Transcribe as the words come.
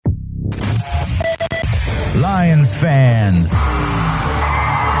Lions fans.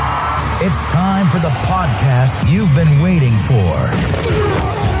 It's time for the podcast you've been waiting for.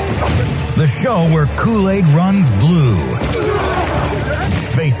 The show where Kool-Aid runs blue,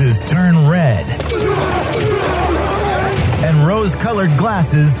 faces turn red, and rose-colored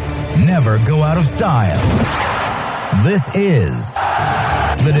glasses never go out of style. This is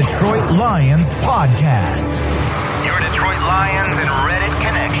the Detroit Lions Podcast. Your Detroit Lions and Reddit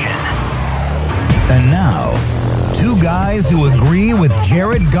connection. And now, two guys who agree with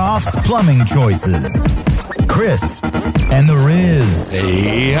Jared Goff's plumbing choices. Chris and the Riz.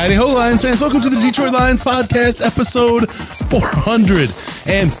 Hey, howdy ho, Lions fans. Welcome to the Detroit Lions Podcast, episode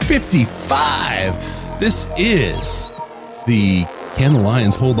 455. This is the Can the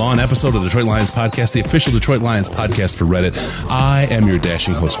Lions Hold On episode of the Detroit Lions Podcast, the official Detroit Lions podcast for Reddit. I am your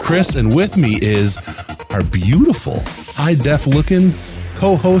dashing host, Chris, and with me is our beautiful, high-def looking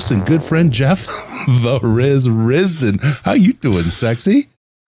co-host and good friend, Jeff, the Riz Risden. How you doing, sexy?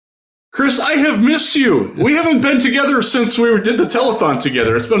 Chris, I have missed you. We haven't been together since we did the telethon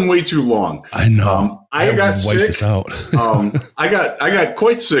together. It's been way too long. I know. I got sick. This out. I got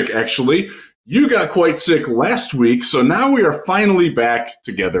quite sick, actually. You got quite sick last week, so now we are finally back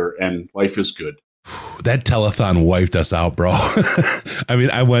together, and life is good. That telethon wiped us out, bro. I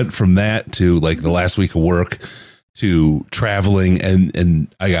mean, I went from that to like the last week of work to traveling,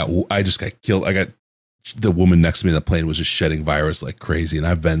 and I just got killed. I got the woman next to me on the plane was just shedding virus like crazy, and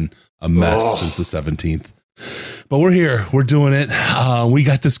I've been a mess since the 17th. But we're here. We're doing it. We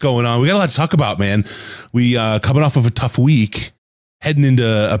got this going on. We got a lot to talk about, man. We coming off of a tough week, heading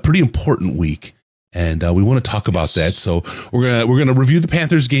into a pretty important week, and we want to talk about that. So we're gonna review the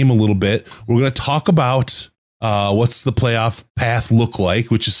Panthers game a little bit. We're gonna talk about what's the playoff path look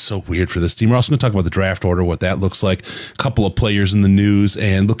like, which is so weird for this team. We're also going to talk about the draft order, what that looks like, a couple of players in the news,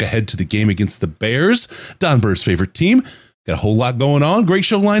 and look ahead to the game against the Bears, Don Bird's favorite team. Got a whole lot going on. Great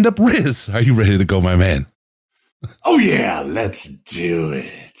show lined up. Riz, are you ready to go, my man? Oh, yeah, let's do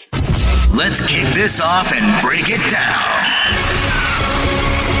it. Let's kick this off and break it down.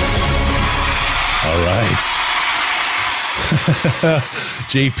 All right.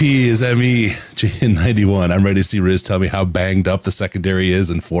 JP is ME, JN91. I'm ready to see Riz tell me how banged up the secondary is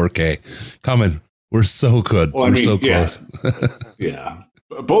in 4K. Coming. We're so good. Well, we're so close. Yeah.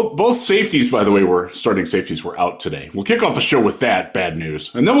 Both safeties, by the way, starting safeties were out today. We'll kick off the show with that bad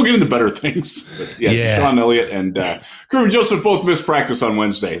news, and then we'll get into better things. But yeah. Sean Elliott and Kerwin Joseph both missed practice on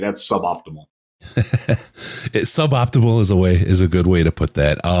Wednesday. That's suboptimal. Suboptimal is a good way to put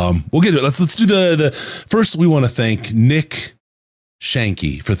that. We'll get it. Let's do the first. We want to thank Nick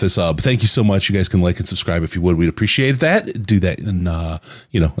Shanky for the sub. Thank you so much. You guys can like and subscribe if you would. We'd appreciate that. Do that in in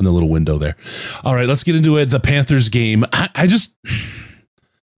the little window there. All right, let's get into it. The Panthers game. I just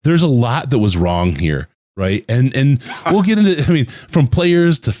there's a lot that was wrong here, right? And we'll get into. I mean, from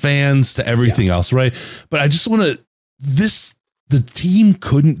players to fans to everything else, right? But I just want to the team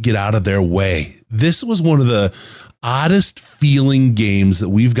couldn't get out of their way. This was one of the oddest feeling games that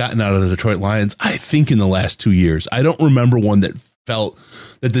we've gotten out of the Detroit Lions, I think, in the last 2 years. I don't remember one that felt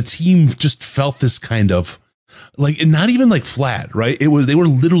that the team just felt this kind of like, and not even like flat, right? They were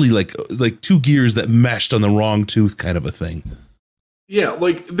literally like two gears that meshed on the wrong tooth kind of a thing. Yeah,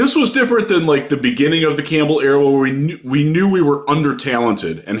 like this was different than like the beginning of the Campbell era where we knew we were under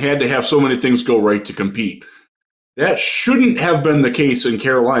talented and had to have so many things go right to compete. That shouldn't have been the case in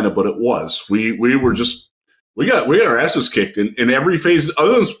Carolina, but it was. We got our asses kicked in every phase.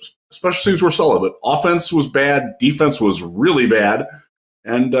 Other than special teams were solid, but offense was bad, defense was really bad.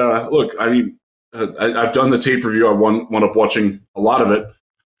 And look, I mean, I've done the tape review. I wound up watching a lot of it,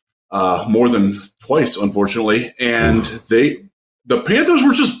 more than twice, unfortunately. And the Panthers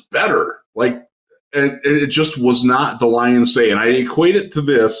were just better. Like, and it just was not the Lions' day. And I equate it to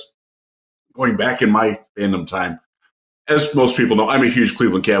this. Going back in my fandom time, as most people know, I'm a huge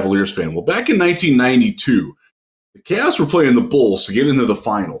Cleveland Cavaliers fan. Well, back in 1992, the Cavs were playing the Bulls to get into the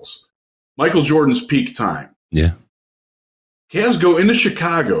finals. Michael Jordan's peak time. Yeah. Cavs go into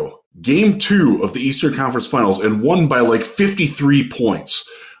Chicago, game 2 of the Eastern Conference Finals, and won by like 53 points.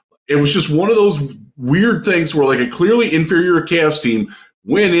 It was just one of those weird things where like a clearly inferior Cavs team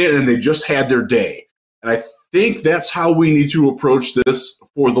went in and they just had their day. And I think that's how we need to approach this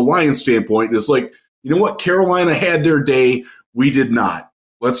for the Lions standpoint. It's like, you know what? Carolina had their day. We did not.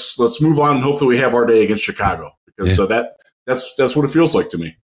 Let's move on and hope that we have our day against Chicago, because that's what it feels like to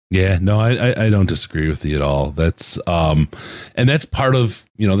me. Yeah, no, I don't disagree with you at all. That's and that's part of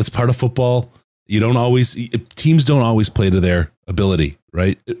football. Teams don't always play to their ability,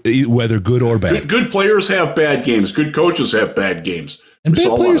 right? Whether good or bad. Good players have bad games. Good coaches have bad games. And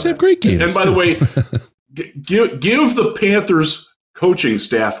bad players have great games. And by the way, give the Panthers coaching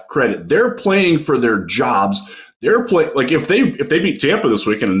staff credit. They're playing for their jobs. They're playing like if they beat Tampa this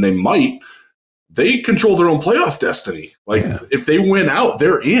weekend, and they might, they control their own playoff destiny. Like if they win out,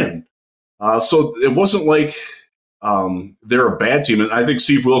 they're in. So it wasn't like they're a bad team. And I think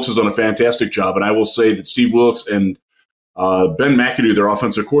Steve Wilks has done a fantastic job. And I will say that Steve Wilks and Ben McAdoo, their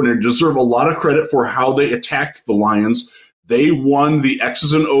offensive coordinator, deserve a lot of credit for how they attacked the Lions. They won the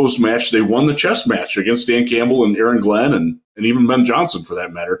X's and O's match. They won the chess match against Dan Campbell and Aaron Glenn and even Ben Johnson, for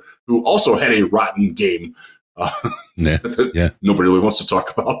that matter, who also had a rotten game. Nobody really wants to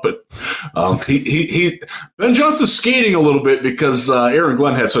talk about, but Ben Johnson's skating a little bit because Aaron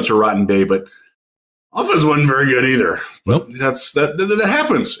Glenn had such a rotten day, but offense wasn't very good either. Nope. That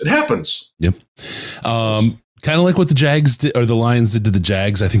happens. It happens. Yep. Kind of like what the Jags did, or the Lions did to the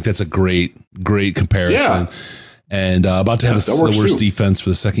Jags. I think that's a great comparison. Yeah. And about to have the worst defense for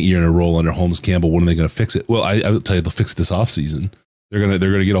the second year in a row under Holmes Campbell. When are they going to fix it? Well, I will tell you, they'll fix it this offseason. They're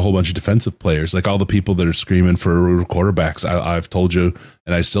gonna get a whole bunch of defensive players, like all the people that are screaming for quarterbacks. I've told you,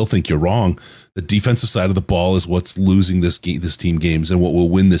 and I still think you're wrong. The defensive side of the ball is what's losing this team games and what will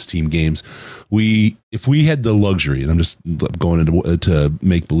win this team games. If we had the luxury, and I'm just going into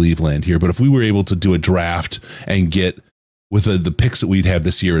make believe land here, but if we were able to do a draft and get with the picks that we'd have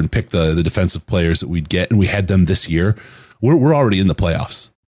this year and pick the defensive players that we'd get, and we had them this year, we're already in the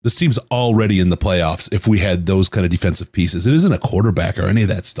playoffs. This team's already in the playoffs if we had those kind of defensive pieces. It isn't a quarterback or any of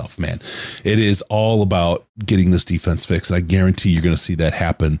that stuff, man. It is all about getting this defense fixed, and I guarantee you're going to see that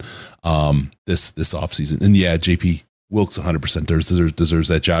happen this offseason. And yeah, JP Wilks 100% deserves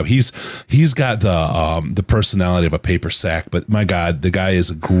that job. He's got the personality of a paper sack, but my God, the guy is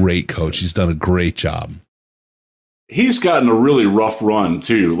a great coach. He's done a great job. He's gotten a really rough run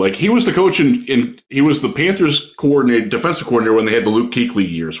too. Like he was the coach he was the Panthers defensive coordinator when they had the Luke Kuechly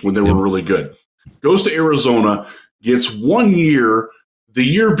years when they were really good. Goes to Arizona, gets 1 year, the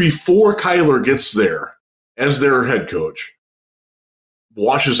year before Kyler gets there as their head coach.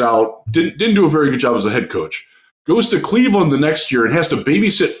 Washes out, didn't do a very good job as a head coach. Goes to Cleveland the next year and has to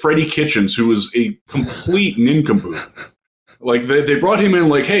babysit Freddie Kitchens, who is a complete nincompoop. Like they brought him in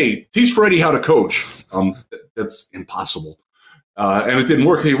like, hey, teach Freddie how to coach. That's impossible. And it didn't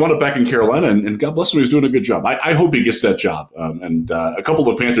work. He wound up back in Carolina, and God bless him, he's doing a good job. I hope he gets that job. And a couple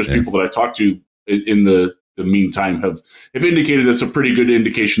of Panthers people that I talked to in the meantime have indicated that's a pretty good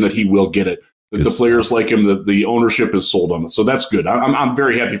indication that he will get it. That the players like him, that the ownership is sold on it. So that's good. I'm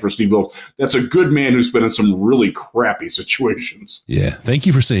very happy for Steve Wilks. That's a good man who's been in some really crappy situations. Yeah. Thank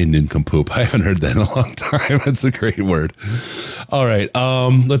you for saying nincompoop. I haven't heard that in a long time. That's a great word. All right.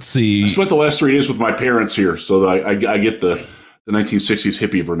 Let's see. I spent the last 3 days with my parents here, so that I get the 1960s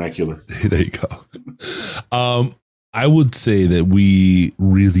hippie vernacular. There you go. I would say that we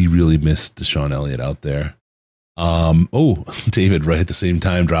really, really missed DeShon Elliott out there. David right at the same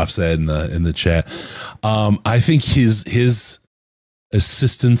time drops that in the chat. I think his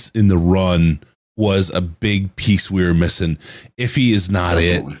assistance in the run was a big piece we were missing. If he is not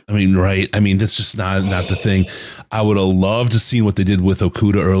Definitely. That's just not the thing. I would have loved to see what they did with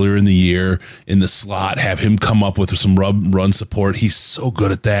Okudah earlier in the year in the slot, have him come up with some run support. He's so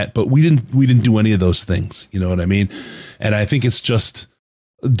good at that, but we didn't do any of those things. You know what I mean? And I think it's just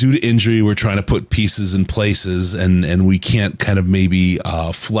due to injury, we're trying to put pieces in places, and we can't kind of maybe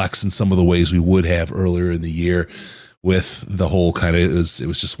flex in some of the ways we would have earlier in the year with the whole kind of, it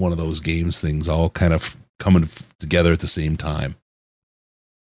was just one of those games things all kind of coming together at the same time.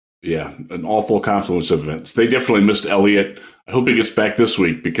 Yeah, an awful confluence of events. They definitely missed Elliott. I hope he gets back this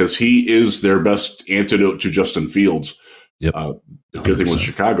week because he is their best antidote to Justin Fields. Yep. The good thing with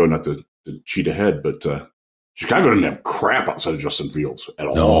Chicago, not to cheat ahead, but Chicago didn't have crap outside of Justin Fields at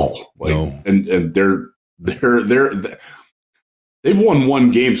all. No. And they've won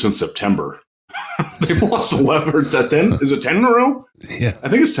one game since September. They've lost 11 or 10. Is it 10 in a row? Yeah, I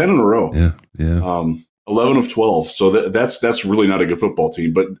think it's 10 in a row. Yeah. 11 of 12. So that's really not a good football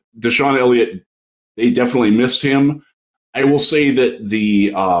team. But DeShon Elliott, they definitely missed him. I will say that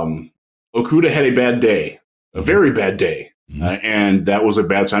the Okudah had a bad day, a very bad day, and that was a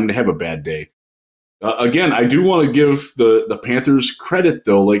bad time to have a bad day. Again, I do want to give the Panthers credit,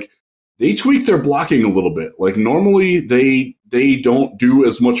 though. Like, they tweaked their blocking a little bit. Like, normally they don't do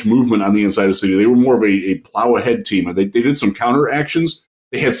as much movement on the inside of the city. They were more of a plow-ahead team. They did some counter actions.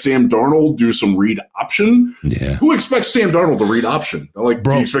 They had Sam Darnold do some read option. Yeah. Who expects Sam Darnold to read option? Like,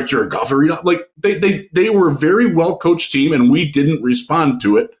 do you expect Jared Goff to read option? Like, they were a very well-coached team, and we didn't respond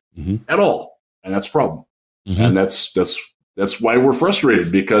to it at all. And that's a problem. And that's why we're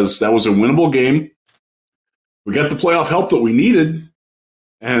frustrated, because that was a winnable game. We got the playoff help that we needed,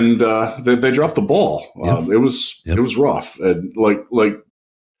 and they dropped the ball. It was rough. And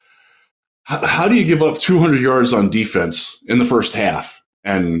how do you give up 200 yards on defense in the first half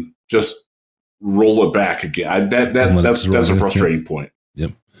and just roll it back again? That's a frustrating point.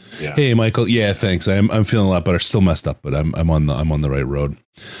 Yep. Yeah. Hey, Michael. Yeah, thanks. I'm feeling a lot better. Still messed up, but I'm on the right road.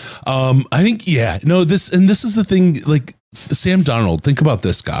 I think this is the thing. Like Sam Darnold, think about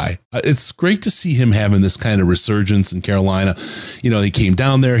this guy. It's great to see him having this kind of resurgence in Carolina. He came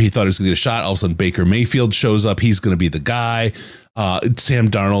down there. He thought he was going to get a shot. All of a sudden, Baker Mayfield shows up. He's going to be the guy. Sam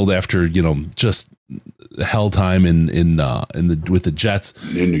Darnold, after just hell time with the Jets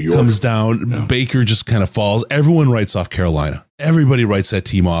in New York, comes down. Yeah. Baker just kind of falls. Everyone writes off Carolina. Everybody writes that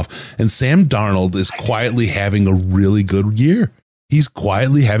team off. And Sam Darnold is quietly having a really good year. He's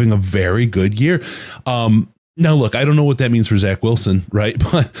quietly having a very good year. Now, look, I don't know what that means for Zach Wilson, right?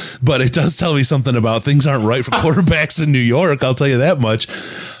 But it does tell me something about things aren't right for quarterbacks in New York. I'll tell you that much.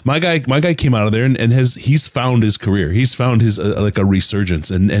 My guy came out of there and he's found his career. He's found his a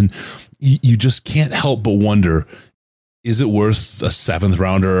resurgence, and you just can't help but wonder, is it worth a 7th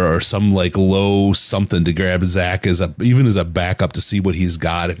rounder or some low something to grab Zach even as a backup to see what he's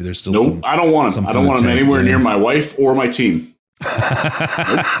got? If there's still nope, I don't want him. I don't want him anywhere near my wife or my team.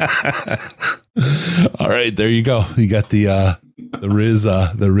 All right, there you go. You got the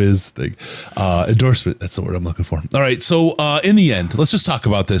Riz thing endorsement. That's the word I'm looking for. All right, so in the end, let's just talk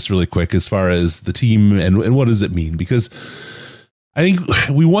about this really quick as far as the team and what does it mean, because I think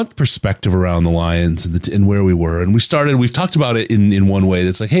we want perspective around the Lions and where we were, and we've talked about it in one way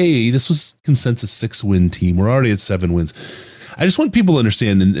that's like, hey, this was consensus 6-win team. We're already at 7 wins. I just want people to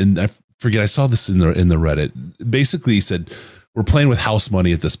understand, and I forget, I saw this in the Reddit. Basically, he said we're playing with house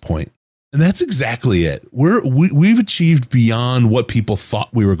money at this point. And that's exactly it. We've achieved beyond what people thought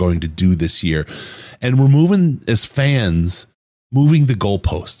we were going to do this year. And we're moving as fans, moving the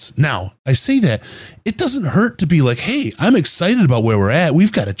goalposts. Now, I say that it doesn't hurt to be like, hey, I'm excited about where we're at.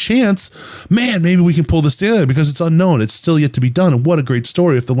 We've got a chance. Man, maybe we can pull this together because it's unknown. It's still yet to be done. And what a great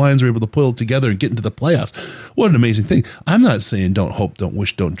story if the Lions are able to pull it together and get into the playoffs. What an amazing thing. I'm not saying don't hope, don't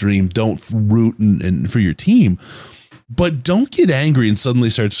wish, don't dream, don't root and for your team. But don't get angry and suddenly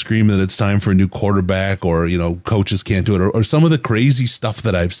start screaming that it's time for a new quarterback or, coaches can't do it or some of the crazy stuff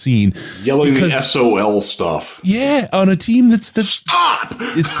that I've seen. Yelling the SOL stuff. Yeah, on a team that's stop.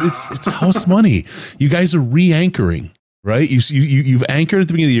 It's house money. You guys are re-anchoring, right? You've anchored at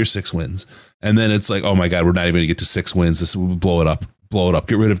the beginning of the year 6 wins. And then it's like, oh my God, we're not even going to get to 6 wins. This will blow it up.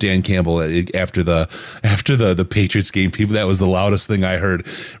 Get rid of Dan Campbell after the Patriots game. People, that was the loudest thing I heard,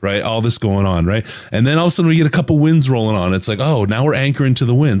 right? All this going on, right? And then all of a sudden we get a couple wins rolling on. It's like, oh, now we're anchoring to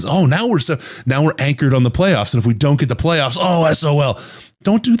the wins. Oh, now we're anchored on the playoffs. And if we don't get the playoffs, oh, SOL.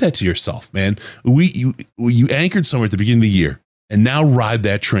 Don't do that to yourself, man. You anchored somewhere at the beginning of the year, and now ride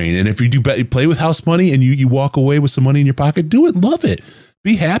that train. And if you play with house money and you walk away with some money in your pocket, do it. Love it.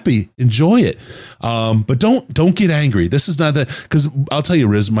 Be happy, enjoy it, but don't get angry. This is not that, because I'll tell you,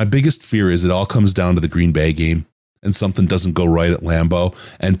 Riz, my biggest fear is it all comes down to the Green Bay game and something doesn't go right at Lambeau,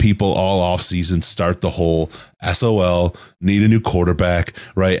 and people all off season start the whole SOL, need a new quarterback,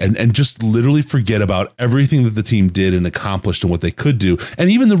 right? And just literally forget about everything that the team did and accomplished and what they could do,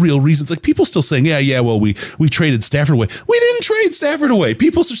 and even the real reasons. Like people still saying, yeah, well, we traded Stafford away. We didn't trade Stafford away.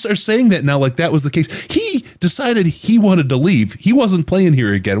 People are saying that now like that was the case. He decided he wanted to leave. He wasn't playing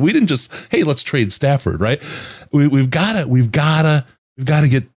here again. We didn't just, hey, let's trade Stafford, right? We've got to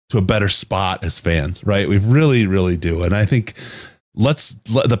get to a better spot as fans, right? We really, really do. And I think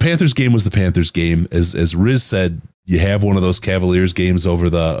the Panthers game was the Panthers game. As Riz said, you have one of those Cavaliers games over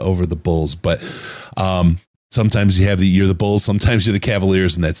the Bulls, but sometimes you're the Bulls, sometimes you're the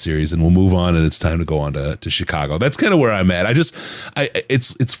Cavaliers in that series, and we'll move on, and it's time to go on to Chicago. That's kind of where I'm at.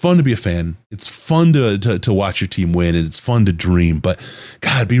 It's fun to be a fan. It's fun to watch your team win, and it's fun to dream, but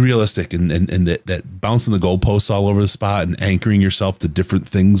God, be realistic and that bouncing the goalposts all over the spot and anchoring yourself to different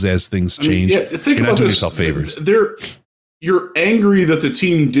things as things change. Think about this. Yourself favors. You're angry that the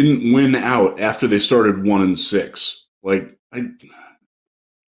team didn't win out after they started 1-6.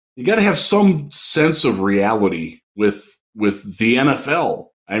 You got to have some sense of reality with the NFL.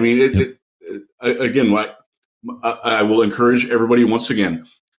 I mean, I will encourage everybody once again,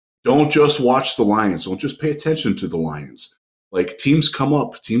 don't just watch the Lions. Don't just pay attention to the Lions. Like, teams come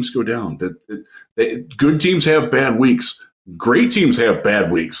up, teams go down. Good teams have bad weeks. Great teams have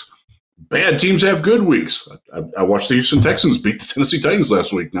bad weeks. Bad teams have good weeks. I watched the Houston Texans beat the Tennessee Titans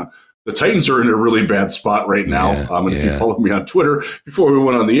last week. Now, the Titans are in a really bad spot right now. If you follow me on Twitter, before we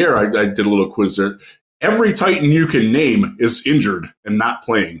went on the air, I did a little quiz there. Every Titan you can name is injured and not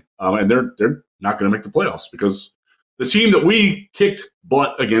playing. And they're not going to make the playoffs because the team that we kicked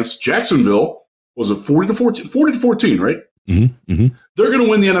butt against, Jacksonville, was it 40-14, right? Mm-hmm. Mm-hmm. They're going to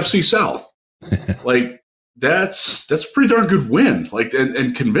win the NFC South. Like that's a pretty darn good win, like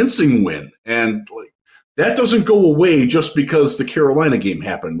and convincing win, and like that doesn't go away just because the Carolina game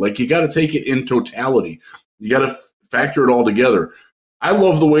happened. Like you got to take it in totality. You got to factor it all together. I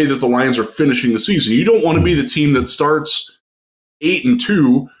love the way that the Lions are finishing the season. You don't want to be the team that starts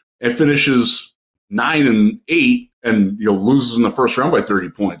 8-2 and finishes 9-8 and loses in the first round by 30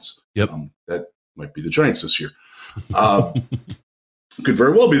 points. Yep, that might be the Giants this year. Could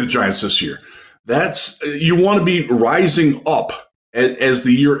very well be the Giants this year. You want to be rising up as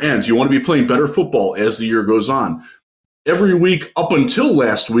the year ends. You want to be playing better football as the year goes on. Every week up until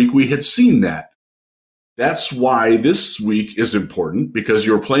last week, we had seen that. That's why this week is important, because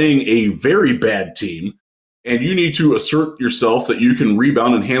you're playing a very bad team, and you need to assert yourself that you can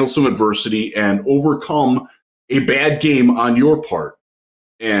rebound and handle some adversity and overcome a bad game on your part.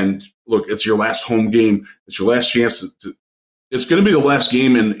 And look, it's your last home game. It's your last chance to it's going to be the last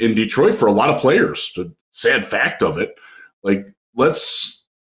game in Detroit for a lot of players. The sad fact of it. Like, let's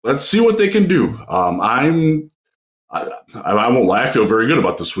see what they can do. I won't lie. I feel very good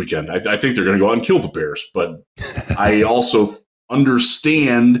about this weekend. I think they're going to go out and kill the Bears, but I also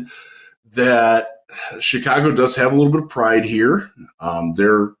understand that Chicago does have a little bit of pride here.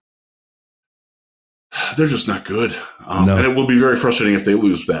 They're just not good. No. And it will be very frustrating if they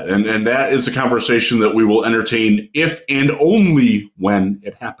lose that. And that is a conversation that we will entertain if and only when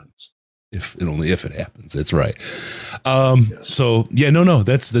it happens. If and only if it happens. That's right. Yes. So yeah, no.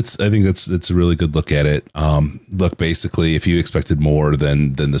 That's I think that's a really good look at it. Look, basically, if you expected more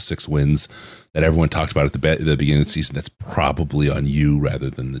than the 6 wins that everyone talked about at the beginning of the season, that's probably on you rather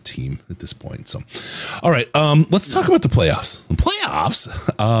than the team at this point. So, all right, let's talk about the playoffs.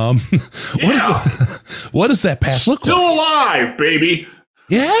 What does that path look like? Still alive, baby.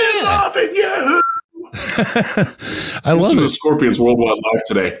 Yeah. Still alive, and yeah. I love it. The Scorpions Worldwide Live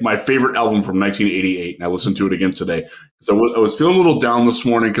today, my favorite album from 1988, and I listened to it again today because I was feeling a little down this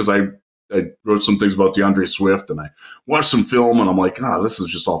morning because I wrote some things about DeAndre Swift and I watched some film and I'm like, this is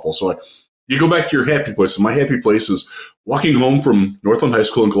just awful. So you go back to your happy place. And my happy place is walking home from Northland High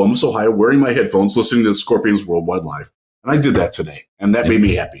School in Columbus, Ohio, wearing my headphones, listening to the Scorpions Worldwide Live, and I did that today, and that made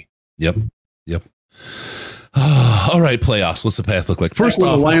me happy. Yep. All right, playoffs. What's the path look like? First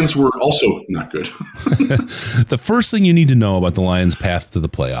off, the Lions were also not good. The first thing you need to know about the Lions' path to the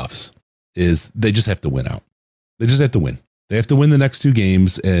playoffs is they just have to win out. They just have to win. They have to win the next 2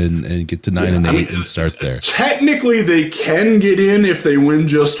 games and get to 9-8 and start there. Technically, they can get in if they win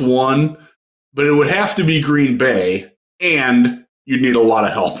just one, but it would have to be Green Bay, and you'd need a lot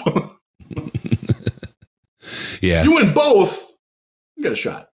of help. Yeah. You win both, you got a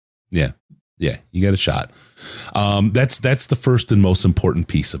shot. Yeah, you got a shot. That's the first and most important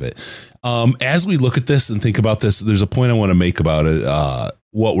piece of it. As we look at this and think about this, there's a point I want to make about it,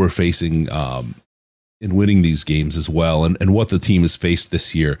 what we're facing in winning these games as well, and what the team has faced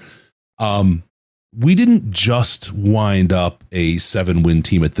this year. We didn't just wind up a 7-win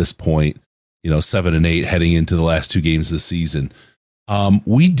team at this point, 7-8 heading into the last 2 games this season.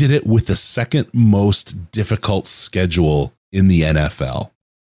 We did it with the second most difficult schedule in the NFL.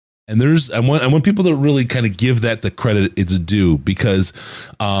 And I want people to really kind of give that the credit it's due, because,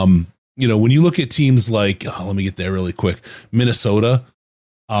 when you look at teams like, let me get there really quick, Minnesota,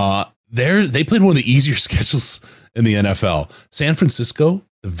 they played one of the easier schedules in the NFL. San Francisco,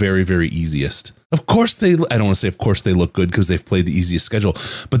 the very, very easiest. Of course I don't want to say of course they look good because they've played the easiest schedule,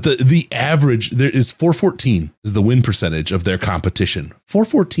 but the average there is 414 is the win percentage of their competition.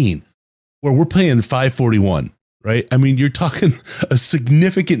 414, where we're playing 541. Right. I mean, you're talking a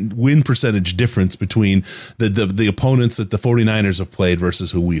significant win percentage difference between the opponents that the 49ers have played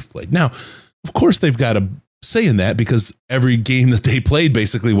versus who we've played. Now, of course, they've got a say in that because every game that they played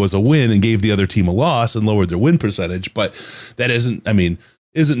basically was a win and gave the other team a loss and lowered their win percentage. But that isn't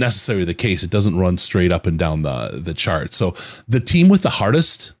necessarily the case. It doesn't run straight up and down the chart. So the team with the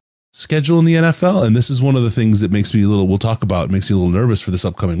hardest schedule in the NFL, and this is one of the things that makes me we'll talk about, makes me a little nervous for this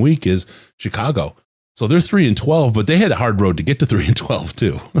upcoming week, is Chicago. So they're 3-12, but they had a hard road to get to 3-12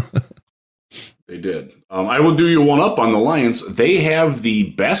 too. They did. I will do you one up on the Lions. They have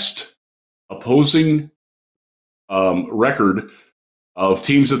the best opposing record of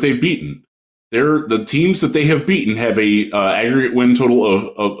teams that they've beaten. The teams that they have beaten have a aggregate win total of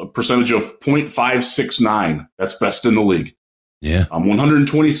a percentage of 0.569. That's best in the league. Yeah.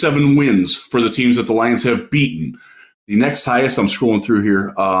 127 wins for the teams that the Lions have beaten. The next highest, I'm scrolling through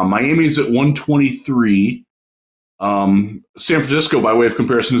here, Miami's at 123. San Francisco, by way of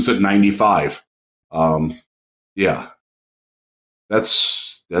comparison, is at 95. Yeah.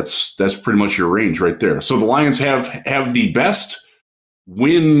 That's pretty much your range right there. So the Lions have the best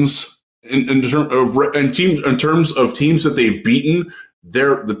wins in terms of teams that they've beaten.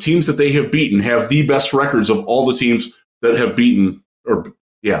 The teams that they have beaten have the best records of all the teams that have beaten,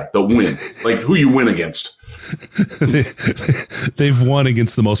 that win. Like who you win against. They've won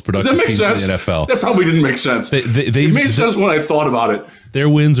against the most productive teams in the NFL. That probably didn't make sense. It made sense when I thought about it. Their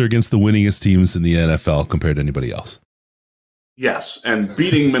wins are against the winningest teams in the NFL compared to anybody else. Yes, and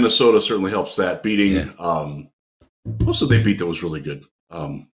beating Minnesota certainly helps that. Beating, what else did they beat that was really good? I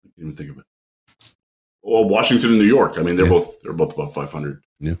can't even think of it. Well, Washington and New York. I mean, they're both about 500.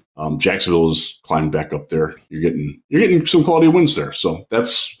 Yeah. Jacksonville is climbing back up there. You're getting some quality wins there. So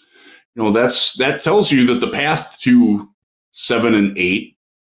that tells you that the path to 7-8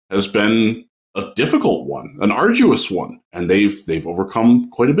 has been a difficult one, an arduous one, and they've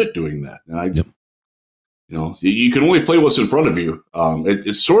overcome quite a bit doing that. And you can only play what's in front of you.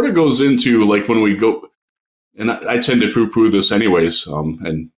 It sort of goes into like when we go, and I tend to poo-poo this anyways.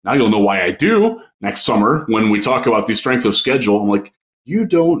 And now you'll know why I do next summer when we talk about the strength of schedule. I'm like, you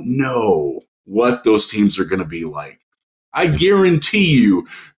don't know what those teams are going to be like. I guarantee you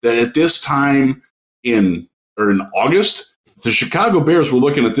that at this time in August, the Chicago Bears were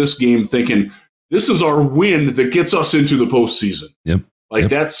looking at this game thinking, this is our win that gets us into the postseason. Yep.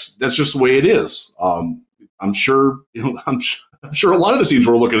 That's just the way it is. I'm sure a lot of the teams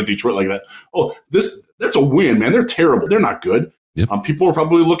were looking at Detroit like that. Oh, that's a win, man. They're terrible. They're not good. Yep. People were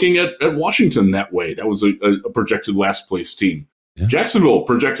probably looking at Washington that way. That was a projected last place team. Yeah. Jacksonville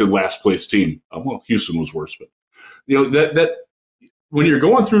projected last place team. Well, Houston was worse, but that when you're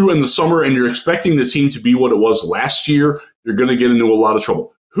going through in the summer and you're expecting the team to be what it was last year, you're going to get into a lot of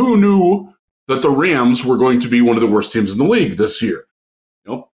trouble. Who knew that the Rams were going to be one of the worst teams in the league this year?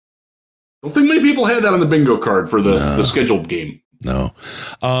 Don't think many people had that on the bingo card for the scheduled game. No.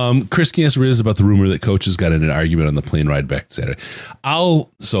 Chris can ask Riz about the rumor that coaches got in an argument on the plane ride back to Saturday.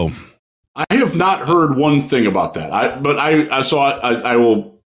 I have not heard one thing about that. I saw it. I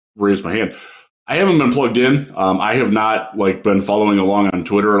will raise my hand. I haven't been plugged in. I have not been following along on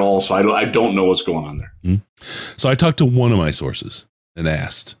Twitter at all, so I don't know what's going on there. Mm-hmm. So I talked to one of my sources and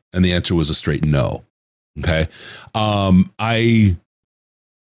asked, and the answer was a straight no. Okay.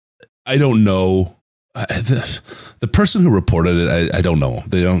 I don't know. The person who reported it, I don't know.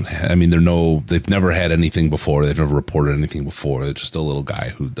 They've never had anything before. They've never reported anything before. They're just a little guy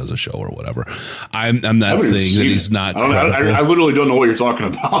who does a show or whatever. I'm not saying that he's not credible. I literally don't know what you're talking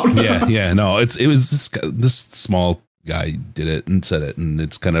about. Yeah. No, it was this small guy did it and said it, and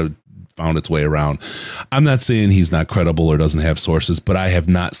it's kind of found its way around. I'm not saying he's not credible or doesn't have sources, but I have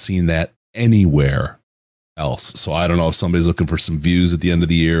not seen that anywhere else. So I don't know if somebody's looking for some views at the end of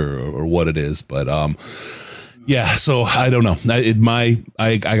the year or what it is, but so I don't know.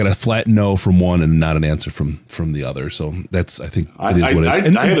 I got a flat no from one and not an answer from the other. So that's, I think it is what it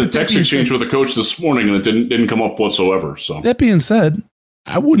is. I had a text exchange with a coach this morning and it didn't come up whatsoever. So that being said,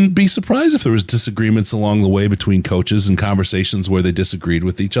 I wouldn't be surprised if there was disagreements along the way between coaches and conversations where they disagreed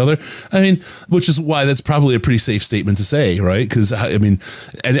with each other. I mean, which is why that's probably a pretty safe statement to say, right? Because I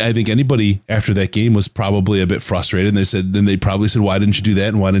think anybody after that game was probably a bit frustrated. And they probably said, "Why didn't you do that?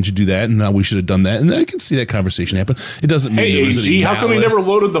 And why didn't you do that? And now we should have done that." And I can see that conversation happen. It doesn't mean there was any how come we never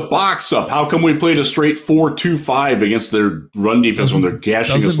loaded the box up? How come we played a straight 4-2-5 against their run defense when they're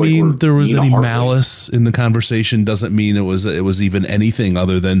gashing us? Doesn't mean there was any malice in the conversation. Doesn't mean it was even anything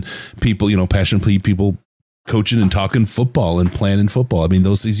other than people, passionately people coaching and talking football and planning football. I mean,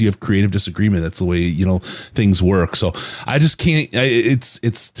 those things, you have creative disagreement. That's the way, things work. So I just can't,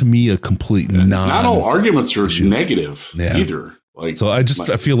 it's to me a complete not all arguments are negative either. So I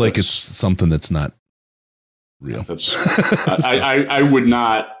feel like it's something that's not real. I would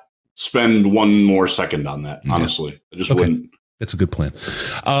not spend one more second on that. Honestly, I just wouldn't. That's a good plan.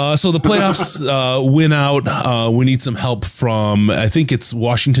 So the playoffs win out. We need some help from, I think it's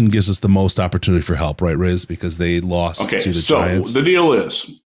Washington gives us the most opportunity for help, right, Riz? Because they lost to the Giants. The deal is,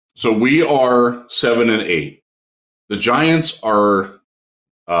 we are 7-8. The Giants are,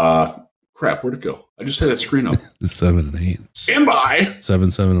 crap, where'd it go? I just had that screen up. 7-8. Stand by.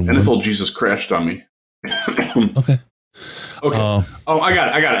 7-1. NFL Jesus crashed on me. Okay. I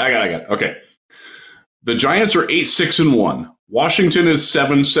got it. Okay. The Giants are 8-6-1. Washington is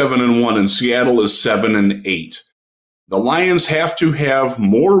 7-7-1, and Seattle is 7-8. The Lions have to have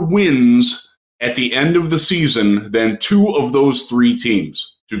more wins at the end of the season than two of those three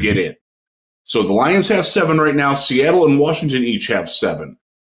teams to get in. So the Lions have 7 right now. Seattle and Washington each have 7.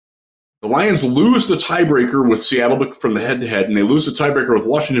 The Lions lose the tiebreaker with Seattle from the head-to-head, and they lose the tiebreaker with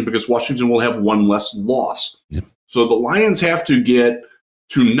Washington because Washington will have one less loss. Yep. So the Lions have to get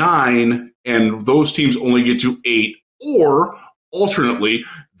to 9, and those teams only get to 8. Or, alternately,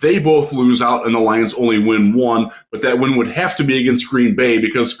 they both lose out and the Lions only win 1, but that win would have to be against Green Bay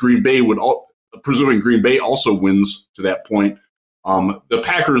because Green Bay would, presuming Green Bay also wins to that point, the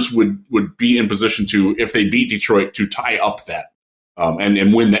Packers would be in position to, if they beat Detroit, to tie up that.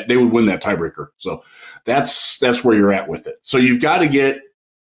 And win that, they would win that tiebreaker. So that's where you're at with it. So you've got to get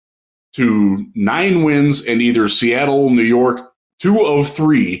to 9 wins, and either Seattle, New York, 2 of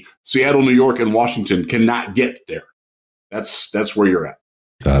 3, Seattle, New York, and Washington cannot get there. That's where you're at.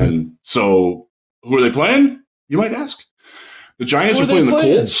 Got it. And so who are they playing? You might ask. The Giants are playing the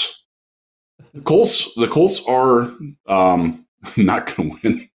Colts. The Colts are not going to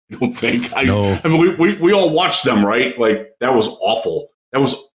win. I don't think. No. I mean, we all watched them, right? Like, that was awful. That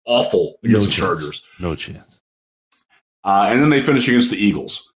was awful against the Chargers. No chance. And then they finish against the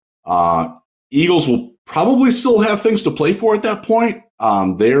Eagles. Eagles will probably still have things to play for at that point.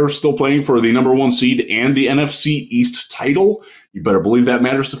 They're still playing for the number 1 seed and the NFC East title. You better believe that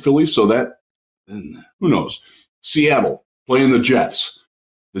matters to Philly. So that, who knows? Seattle playing the Jets.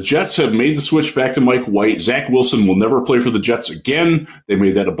 The Jets have made the switch back to Mike White. Zach Wilson will never play for the Jets again. They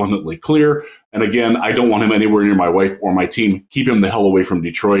made that abundantly clear. And again, I don't want him anywhere near my wife or my team. Keep him the hell away from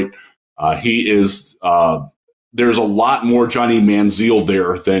Detroit. He is. There's a lot more Johnny Manziel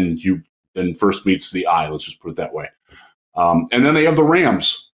there than first meets the eye. Let's just put it that way. And then they have the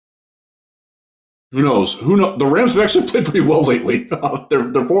Rams. Who knows? The Rams have actually played pretty well lately.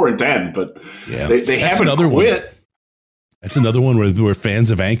 They're 4-10, but yeah, they haven't quit. One. That's another one where fans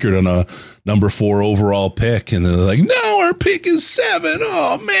have anchored on a number 4 overall pick, and they're like, "No, our pick is 7.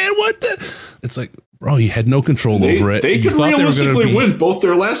 Oh man, what the?" It's like, bro, you had no control over it. They could realistically win both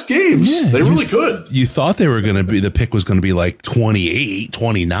their last games. Yeah, they really could. You thought they were going to be, the pick was going to be like 28,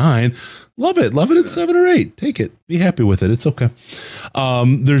 29. Love it at 7 or 8. Take it. Be happy with it. It's okay.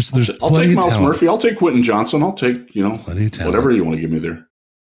 There's I'll take Miles Murphy. I'll take Quentin Johnson. I'll take plenty of talent. Whatever you want to give me there.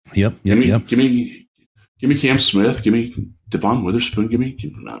 Yep. Give me Cam Smith. Give me Devon Witherspoon. Give me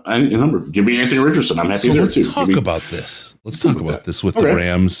Anthony Richardson. I'm happy there too. Let's talk about this. Let's talk about this with the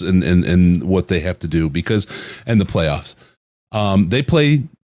Rams and what they have to do and the playoffs. They play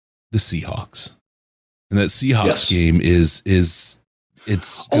the Seahawks, and that Seahawks game is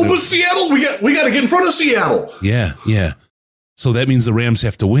but Seattle. We got to get in front of Seattle. Yeah. So that means the Rams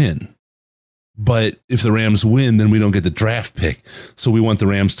have to win. But if the Rams win, then we don't get the draft pick. So we want the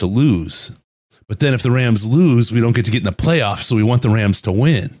Rams to lose. But then if the Rams lose, we don't get to get in the playoffs, so we want the Rams to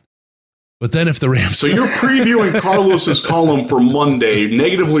win. But then if the Rams... So you're previewing Carlos's column for Monday,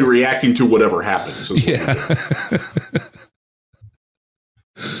 negatively reacting to whatever happens. Yeah.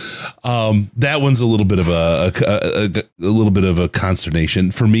 That one's a little bit of a little bit of a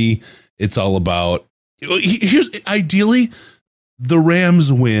consternation. For me, it's all about... Ideally, the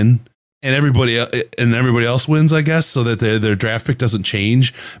Rams win... And everybody else wins, I guess, so that their draft pick doesn't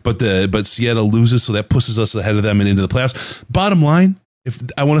change. But Seattle loses, so that pushes us ahead of them and into the playoffs. Bottom line, if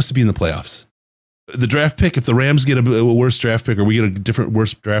I want us to be in the playoffs, the draft pick. If the Rams get a worse draft pick, or we get a different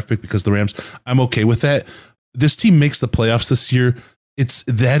worse draft pick because the Rams, I'm okay with that. This team makes the playoffs this year.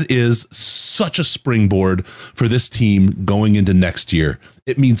 That is such a springboard for this team going into next year.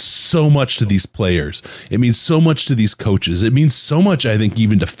 It means so much to these players. It means so much to these coaches. It means so much, I think,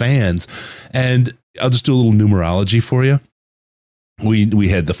 even to fans. And I'll just do a little numerology for you. We were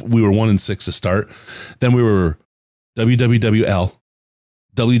 1-6 to start. Then we were WWWL.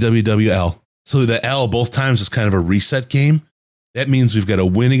 So the L both times is kind of a reset game. That means we've got a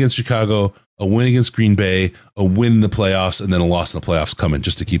win against Chicago, a win against Green Bay, a win in the playoffs, and then a loss in the playoffs coming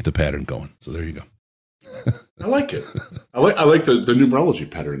just to keep the pattern going. So there you go. I like it. I like the numerology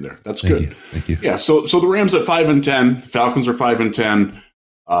pattern there. That's good. Thank you. Yeah. So the Rams at 5-10, the Falcons are 5-10.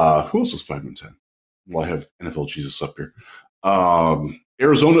 Who else is 5-10? Well, I have NFL Jesus up here.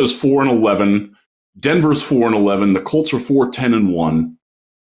 Arizona is 4-11. Denver's 4-11. The Colts are 4-10-1.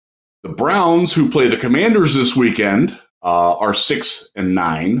 The Browns, who play the Commanders this weekend, are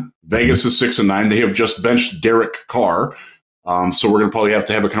 6-9. Vegas is 6-9. They have just benched Derek Carr. So we're going to probably have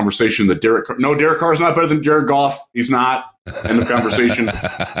to have a conversation that Derek Carr is not better than Jared Goff. He's not. End of conversation.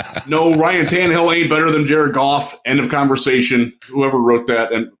 No, Ryan Tannehill ain't better than Jared Goff. End of conversation. Whoever wrote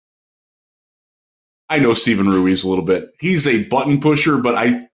that. And I know Steven Ruiz a little bit. He's a button pusher, but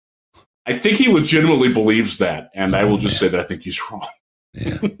I think he legitimately believes that. And I will just say that I think he's wrong.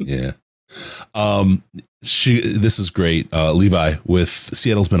 Yeah. This is great. Levi, with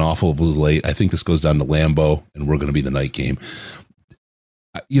Seattle's been awful of late. I think this goes down to Lambeau, and we're going to be the night game.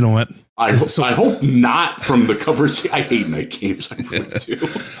 You know what? I hope not from the coverage. I hate night games. I really do.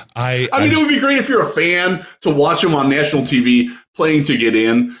 I mean, it would be great if you're a fan to watch them on national TV playing to get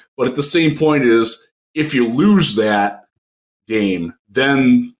in. But at the same point is, if you lose that game,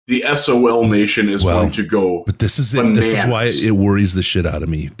 then the SOL nation is going to go. But this is it. Bananas. This is why it worries the shit out of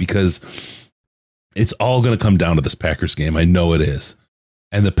me, because it's all going to come down to this Packers game. I know it is.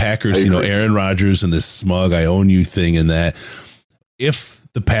 And the Packers, Aaron Rodgers and this smug "I own you" thing, and that if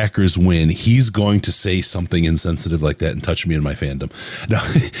the Packers win, he's going to say something insensitive like that and touch me in my fandom. No,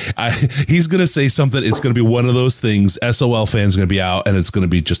 he's going to say something. It's going to be one of those things. SOL fans are going to be out, and it's going to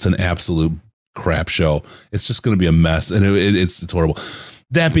be just an absolute crap show. It's just going to be a mess, and it's horrible.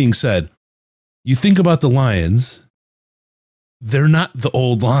 That being said, you think about the Lions. They're not the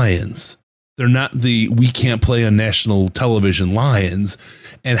old Lions. They're not the we can't play on national television Lions.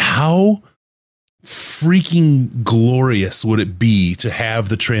 And how freaking glorious would it be to have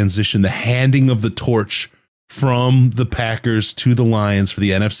the transition, the handing of the torch from the Packers to the Lions for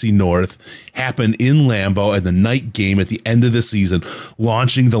the NFC North happen in Lambeau and the night game at the end of the season,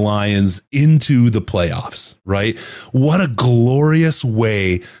 launching the Lions into the playoffs, right? What a glorious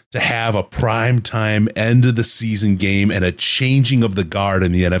way to have a primetime end of the season game and a changing of the guard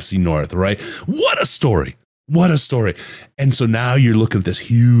in the NFC North, right? What a story. What a story. And so now you're looking at this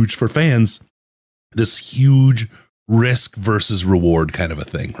huge, for fans, this huge risk versus reward kind of a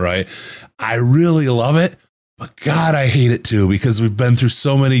thing, right? I really love it, but God, I hate it too, because we've been through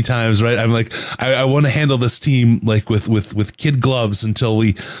so many times, right? I'm like, I want to handle this team like with kid gloves until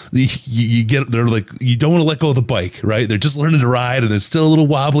you get, they're like, you don't want to let go of the bike, right? They're just learning to ride and they're still a little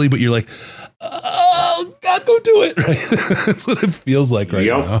wobbly, but you're like, oh God, go do it, right? That's what it feels like right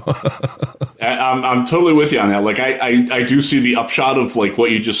now. I'm totally with you on that. Like, I do see the upshot of like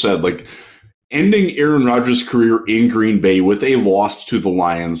what you just said, like, ending Aaron Rodgers' career in Green Bay with a loss to the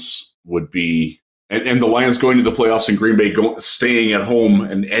Lions would be, and the Lions going to the playoffs in Green Bay, staying at home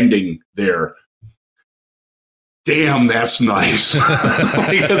and ending there. Damn, that's nice.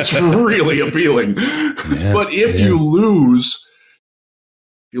 Like, that's really appealing. Yeah, but if you lose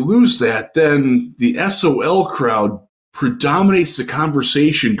that, then the SOL crowd predominates the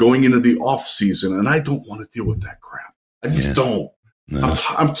conversation going into the off season, and I don't want to deal with that crap. I just don't. No.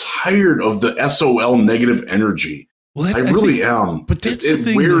 I'm tired of the SOL negative energy. Well, I really am. But that's the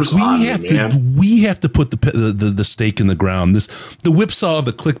thing. We have to put the stake in the ground. The whipsaw of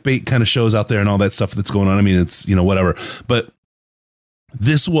the clickbait kind of shows out there and all that stuff that's going on. I mean, it's, whatever. But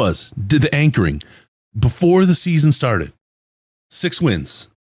this was the anchoring before the season started. 6 wins.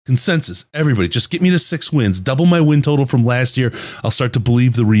 Consensus, everybody, just get me to 6 wins, double my win total from last year. I'll start to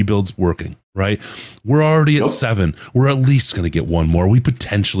believe the rebuild's working, right? We're already at 7. We're at least going to get 1 more. We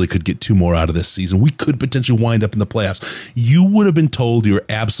potentially could get 2 more out of this season. We could potentially wind up in the playoffs. You would have been told you were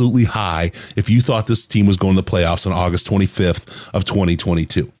absolutely high if you thought this team was going to the playoffs on August 25th of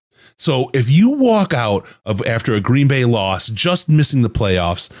 2022. So if you walk out of after a Green Bay loss, just missing the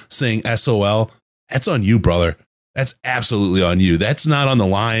playoffs, saying SOL, that's on you, brother. That's absolutely on you. That's not on the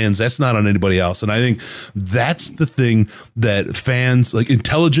Lions. That's not on anybody else. And I think that's the thing that fans, like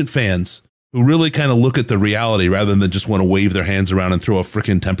intelligent fans who really kind of look at the reality rather than just want to wave their hands around and throw a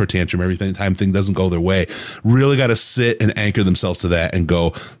freaking temper tantrum every time thing doesn't go their way, really got to sit and anchor themselves to that and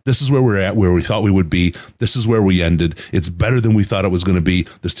go, this is where we're at, where we thought we would be. This is where we ended. It's better than we thought it was going to be.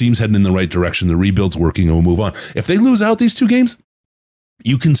 This team's heading in the right direction. The rebuild's working, and we'll move on. If they lose out these 2 games,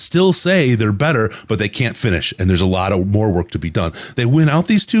 you can still say they're better, but they can't finish. And there's a lot of more work to be done. They win out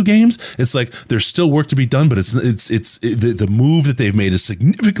these 2 games. It's like there's still work to be done, but the move that they've made is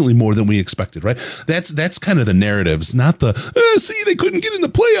significantly more than we expected, right? That's kind of the narratives, not the, see, they couldn't get in the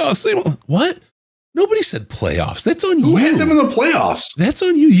playoffs. What? Nobody said playoffs. That's on you. Who had them in the playoffs? That's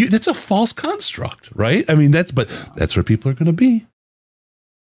on you. That's a false construct, right? I mean, that's where people are going to be.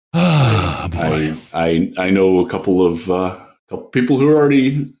 Ah, boy. I know a couple of people who are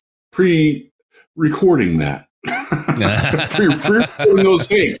already pre-recording that. Pre-recording those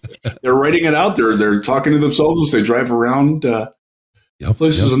takes. They're writing it out there. They're talking to themselves as they drive around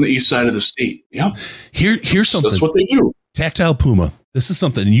places on the east side of the state. Yep. Here's something. That's what they do. Tactile Puma. This is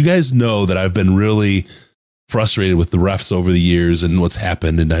something, and you guys know that I've been really frustrated with the refs over the years and what's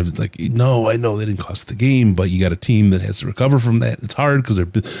happened. And I was like, no, I know they didn't cost the game, but you got a team that has to recover from that. It's hard because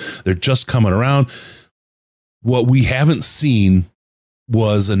they're just coming around. What we haven't seen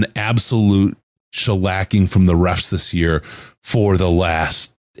was an absolute shellacking from the refs this year for the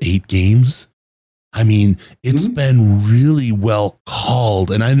last 8 games. I mean, it's been really well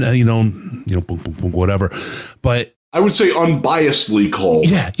called, and I, boom, boom, boom, whatever. But I would say unbiasedly called.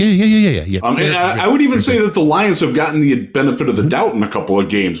 Yeah. And I would even say that the Lions have gotten the benefit of the doubt in a couple of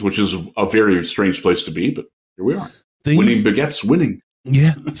games, which is a very strange place to be, but here we are. Winning begets winning.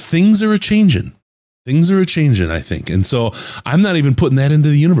 Yeah, things are a-changing. I think. And so I'm not even putting that into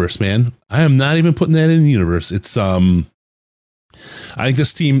the universe, man. I am not even putting that in the universe. It's I think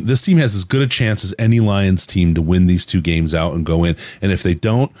this team has as good a chance as any Lions team to win these 2 games out and go in. And if they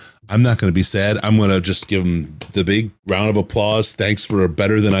don't, I'm not going to be sad. I'm going to just give them the big round of applause. Thanks for a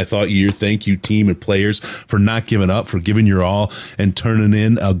better than I thought year. Thank you, team and players, for not giving up, for giving your all and turning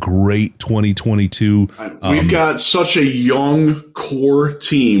in a great 2022. We've got such a young core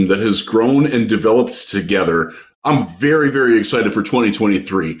team that has grown and developed together. I'm very, very excited for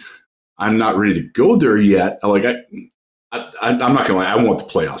 2023. I'm not ready to go there yet. I'm not going to lie. I want the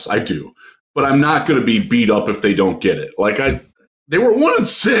playoffs. I do. But I'm not going to be beat up if they don't get it. They were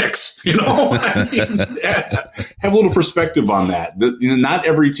 1-6, you know. I mean, have a little perspective on that. Not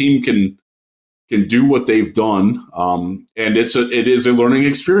every team can do what they've done, and it is a learning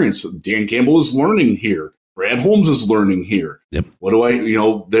experience. Dan Campbell is learning here. Brad Holmes is learning here. Yep. What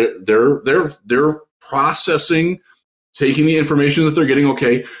do they're processing, taking the information that they're getting.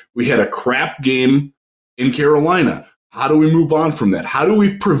 Okay, we had a crap game in Carolina. How do we move on from that? How do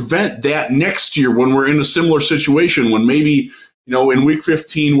we prevent that next year when we're in a similar situation? When maybe, in week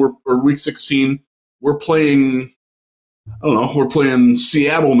 15 or week 16, we're playing, we're playing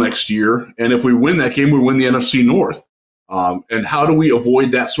Seattle next year. And if we win that game, we win the NFC North. And how do we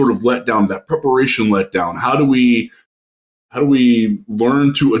avoid that sort of letdown, that preparation letdown? How do we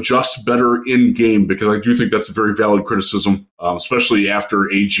learn to adjust better in game? Because I do think that's a very valid criticism, especially after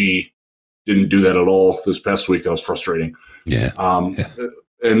AG didn't do that at all this past week. That was frustrating. Yeah.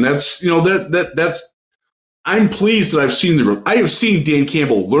 And that's, that's, I'm pleased that I have seen Dan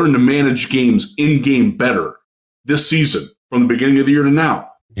Campbell learn to manage games in game better this season from the beginning of the year to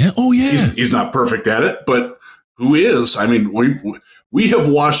now. Yeah. Oh yeah. He's not perfect at it, but who is? I mean, we have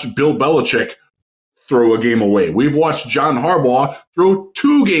watched Bill Belichick throw a game away. We've watched John Harbaugh throw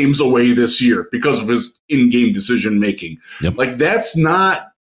 2 games away this year because of his in-game decision making. Yep. That's not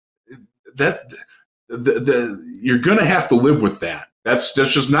that. You're going to have to live with that. That's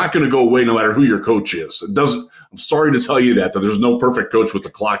just not going to go away no matter who your coach is. It doesn't. I'm sorry to tell you that there's no perfect coach with a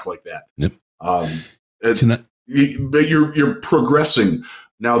clock like that. Yep. But you're progressing.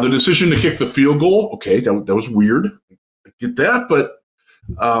 Now the decision to kick the field goal, okay, that was weird. I get that, but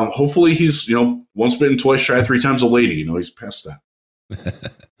hopefully he's once bitten, twice shy, 3 times a lady. He's past that.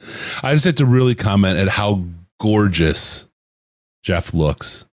 I just had to really comment at how gorgeous Jeff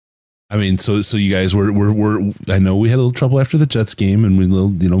looks. I mean, so you guys were I know we had a little trouble after the Jets game and we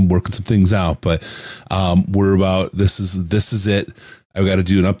working some things out, but we're about this is it. I've got to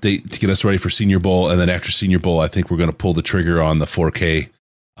do an update to get us ready for Senior Bowl, and then after Senior Bowl, I think we're going to pull the trigger on the 4K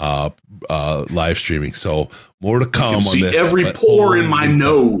live streaming. So more to come on this. Every pore in my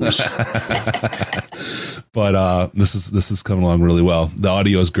nose. But this is coming along really well. The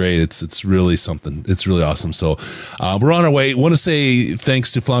audio is great. It's really something. It's really awesome. So we're on our way. Want to say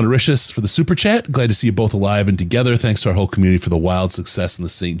thanks to Floundericious for the super chat. Glad to see you both alive and together. Thanks to our whole community for the wild success in the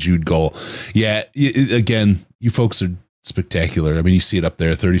St. Jude goal. Yeah, again, you folks are spectacular. I mean, you see it up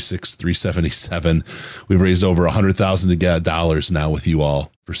there, 36,377. We've raised over $100,000 now with you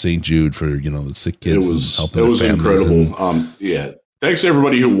all for St. Jude for the sick kids. It was incredible. Yeah. Thanks to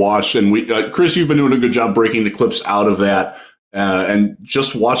everybody who watched, and Chris, you've been doing a good job breaking the clips out of that, and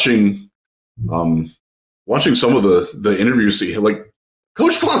just watching some of the interviews. Like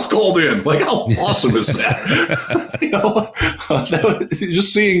Coach Flott's called in. Like, how awesome is that?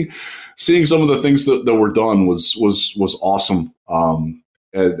 Just seeing some of the things that were done was awesome.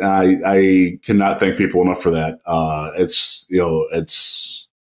 And I cannot thank people enough for that. It's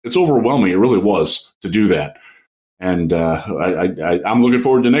overwhelming. It really was to do that. And I'm looking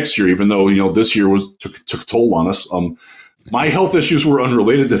forward to next year, even though this year took a toll on us. My health issues were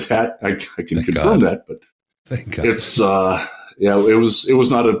unrelated to that. I can confirm that, but it's it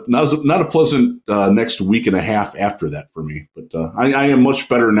was not a pleasant next week and a half after that for me. But I am much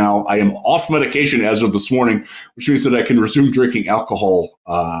better now. I am off medication as of this morning, which means that I can resume drinking alcohol.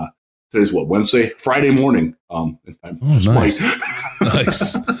 Today's Wednesday, Friday morning. Nice.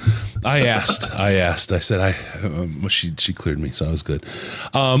 Nice. I asked. I said she cleared me, so I was good.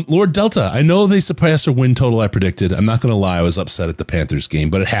 Lord Delta, I know they surpassed their win total I predicted. I'm not going to lie, I was upset at the Panthers game,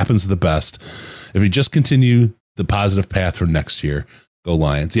 but it happens to the best. If we just continue the positive path for next year, go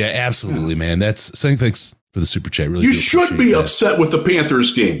Lions. Yeah, absolutely, man. That's saying thanks for the super chat. Really, you should be upset with the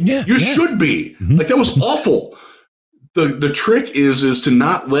Panthers game. Yeah, you should be. Mm-hmm. Like, that was awful. the trick is to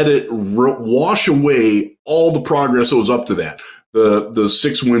not let it wash away all the progress that was up to that. The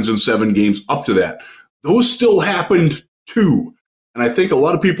 6 wins in 7 games up to that. Those still happened too. And I think a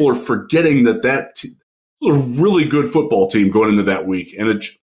lot of people are forgetting that was a really good football team going into that week. And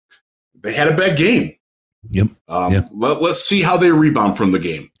they had a bad game. Yep. Let's see how they rebound from the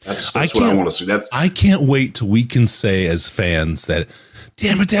game. That's what I want to see. I can't wait till we can say as fans that,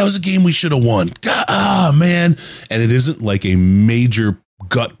 damn it, that was a game we should have won. God, man. And it isn't like a major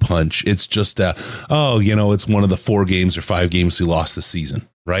gut punch. It's just it's one of the 4 games or 5 games we lost this season.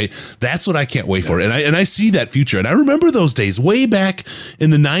 Right. That's what I can't wait for. And I see that future. And I remember those days way back in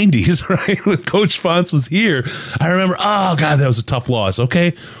the 90s, right? When Coach Fonts was here. I remember, oh, God, that was a tough loss.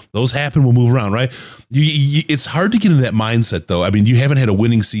 OK, those happen. We'll move around. Right. It's hard to get into that mindset, though. I mean, you haven't had a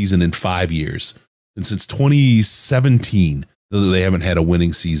winning season in 5 years. And since 2017, they haven't had a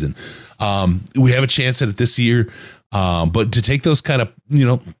winning season. We have a chance at it this year. But to take those kind of,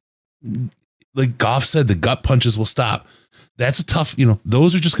 like Goff said, the gut punches will stop. That's a tough,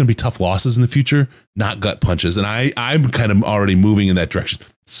 those are just going to be tough losses in the future, not gut punches. And I'm kind of already moving in that direction.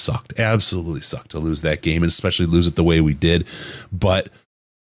 Absolutely sucked to lose that game, and especially lose it the way we did. But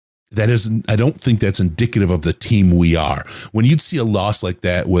I don't think that's indicative of the team we are. When you'd see a loss like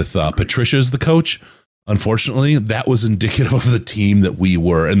that with Patricia as the coach, unfortunately, that was indicative of the team that we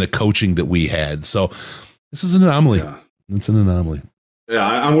were and the coaching that we had. So this is an anomaly. Yeah. It's an anomaly. Yeah,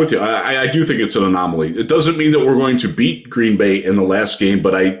 I'm with you. I do think it's an anomaly. It doesn't mean that we're going to beat Green Bay in the last game,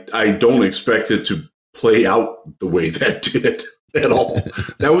 but I don't expect it to play out the way that did at all.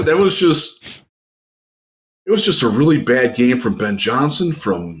 That was just a really bad game from Ben Johnson,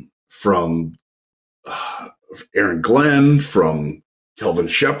 from Aaron Glenn, from Kelvin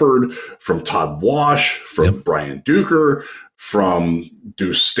Shepard, from Todd Wash, from Brian Duker, from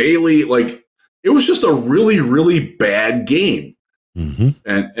Deuce Staley. Like, it was just a really, really bad game. Mm-hmm.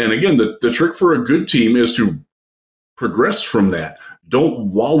 And again, the trick for a good team is to progress from that.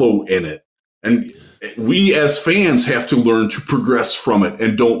 Don't wallow in it. And we as fans have to learn to progress from it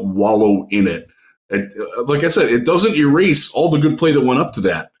and don't wallow in it. Like I said, it doesn't erase all the good play that went up to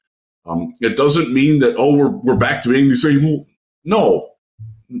that. It doesn't mean that, we're back to being the same. No,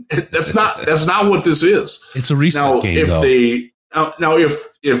 that's not what this is. It's a reset game, Now,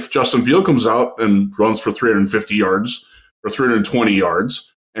 if Justin Fields comes out and runs for 350 yards or 320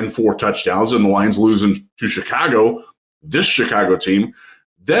 yards and 4 touchdowns, and the Lions losing to Chicago, this Chicago team,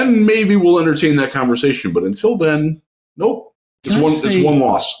 then maybe we'll entertain that conversation. But until then, nope. It's one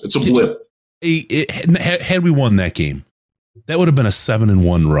loss. It's a blip. Had we won that game, that would have been a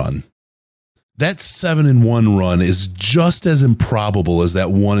 7-1 run. That 7-1 run is just as improbable as that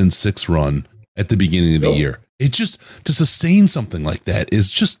 1-6 run at the beginning of the year. It just, to sustain something like that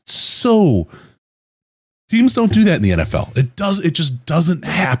is just so. Teams don't do that in the NFL. It just doesn't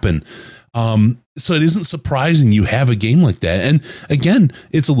happen. So it isn't surprising you have a game like that. And again,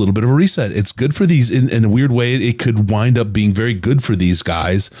 it's a little bit of a reset. It's good for these in a weird way. It could wind up being very good for these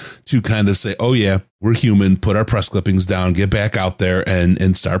guys to kind of say, oh yeah, we're human, put our press clippings down, get back out there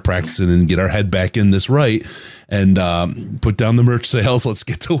and start practicing and get our head back in this right. And put down the merch sales. Let's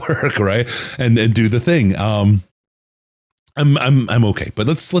get to work. Right. And do the thing. I'm okay, but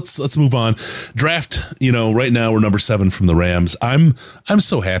let's move on. Draft, right now we're number 7 from the Rams. I'm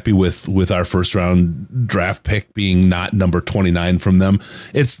so happy with our first round draft pick being not number 29 from them.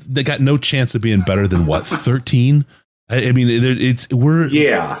 They got no chance of being better than 13. I mean, that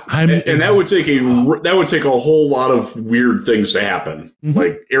would take a whole lot of weird things to happen. Mm-hmm.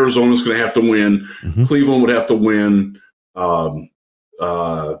 Like Arizona's going to have to win, mm-hmm. Cleveland would have to win.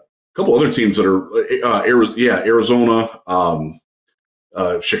 A couple other teams that are Arizona,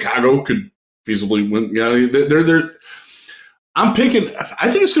 Chicago could feasibly win. They're I'm picking. I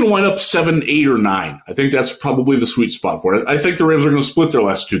think it's going to wind up 7, 8, or 9. I think that's probably the sweet spot for it. I think the Rams are going to split their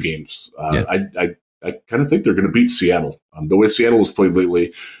last 2 games. I kind of think they're going to beat Seattle. The way Seattle has played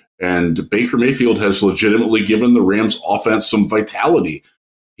lately, and Baker Mayfield has legitimately given the Rams offense some vitality.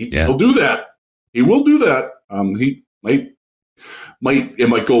 He'll do that. He will do that. He might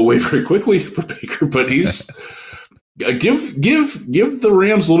go away very quickly for Baker, but he's give the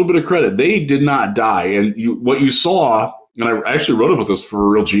Rams a little bit of credit. They did not die, and what you saw, and I actually wrote about this for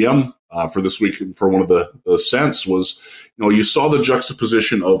Real GM for this week for one of the cents was, you saw the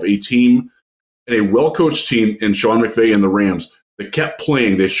juxtaposition of a team and a well-coached team in Sean McVay and the Rams that kept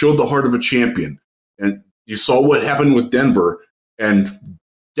playing. They showed the heart of a champion, and you saw what happened with Denver, and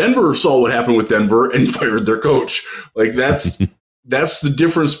Denver saw what happened with Denver and fired their coach. Like that's the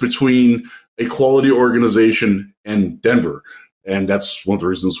difference between a quality organization and Denver. And that's one of the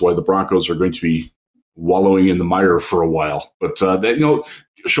reasons why the Broncos are going to be wallowing in the mire for a while. But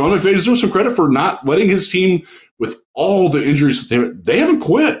Sean McVay deserves some credit for not letting his team, with all the injuries they haven't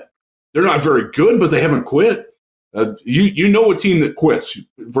quit. They're not very good, but they haven't quit. You know a team that quits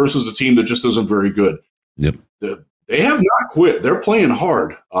versus a team that just isn't very good. Yep. They have not quit. They're playing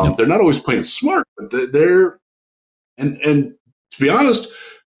hard. Yep. They're not always playing smart, but they're and to be honest,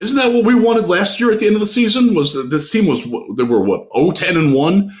 isn't that what we wanted last year at the end of the season? Was this team they were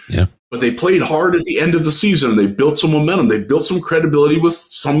 0-10-1? Yeah. But they played hard at the end of the season. They built some momentum. They built some credibility with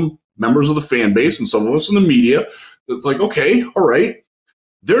some members of the fan base and some of us in the media. It's like, okay, all right,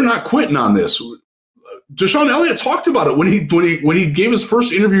 they're not quitting on this. Deshaun Elliott talked about it when he gave his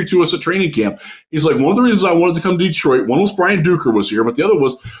first interview to us at training camp. He's like, one of the reasons I wanted to come to Detroit, one was Brian Duker was here, but the other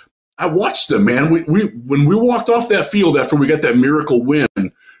was I watched them, man. When we walked off that field after we got that miracle win,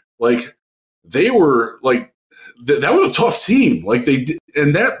 like they were like that was a tough team. Like they did,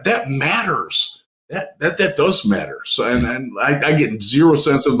 and that matters. That does matter. So and I get zero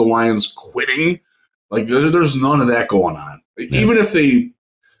sense of the Lions quitting. Like there's none of that going on. Yeah. Even if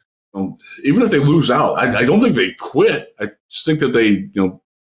they lose out, I don't think they quit. I just think that they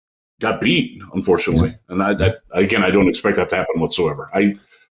got beat, unfortunately. And I don't expect that to happen whatsoever.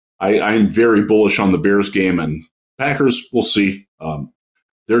 I'm very bullish on the Bears game, and Packers, we'll see.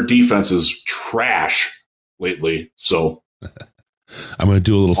 Their defense is trash lately, so I'm going to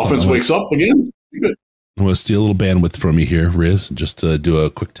do a little offense wakes up again. Good. I'm going to steal a little bandwidth from you here, Riz, just to do a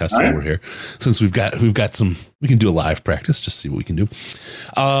quick test over here. Since we've got some, we can do a live practice, just see what we can do.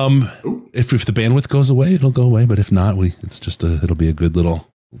 If the bandwidth goes away, it'll go away, but if not, it'll be a good little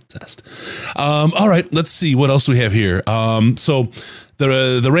test. All right, let's see what else we have here. So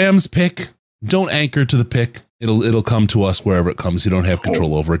the Rams pick, don't anchor to the pick. It'll come to us wherever it comes. You don't have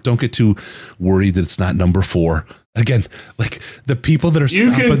control over it. Don't get too worried that it's not number 4. Again, like the people that are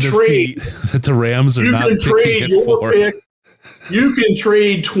stomping their feet, that the Rams are not picking at 4. You can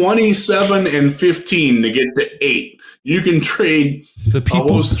trade 27 and 15 to get to 8. You can trade the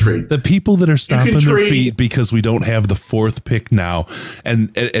people that are stomping their feet because we don't have the 4th pick now. And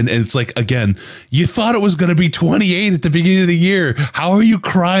it's like, again, you thought it was going to be 28 at the beginning of the year. How are you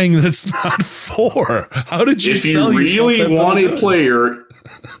crying that it's not 4? How did you sell yourself? If you really want a player,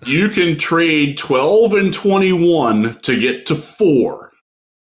 you can trade 12 and 21 to get to 4.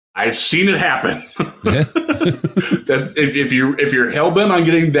 I've seen it happen. Yeah. That if you're hell-bent on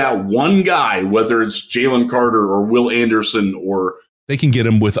getting that one guy, whether it's Jalen Carter or Will Anderson or they can get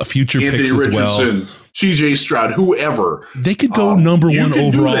him with a future Anthony picks Richardson, as well. CJ Stroud, whoever. They could go number 1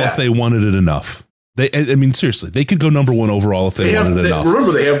 overall if they wanted it enough. Seriously, they could go number 1 overall if they wanted it enough.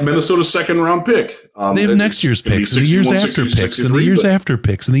 Remember, they have Minnesota's 2nd round pick. They have next year's picks, and the years after picks, and the years after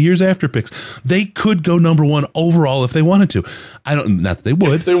picks, and the years after picks. They could go number 1 overall if they wanted to. Not that they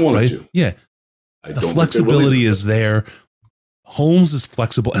would. If they wanted to. Yeah. The flexibility is there. Holmes is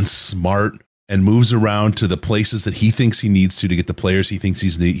flexible and smart and moves around to the places that he thinks he needs to get the players he thinks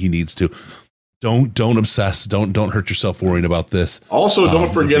he needs to. Don't obsess. Don't hurt yourself worrying about this. Also,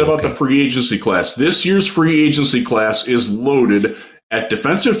 don't forget about the free agency class. This year's free agency class is loaded at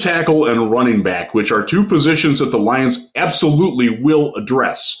defensive tackle and running back, which are 2 positions that the Lions absolutely will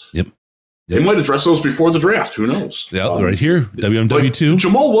address. Yep. They might address those before the draft. Who knows? Yeah, right here. WMW2. Like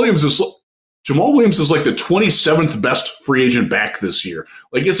Jamal Williams is like the 27th best free agent back this year.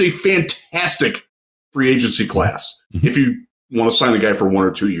 Like, it's a fantastic free agency class. Mm-hmm. If you want to sign a guy for 1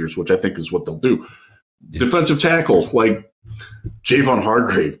 or 2 years, which I think is what they'll do. Yeah. Defensive tackle, like Javon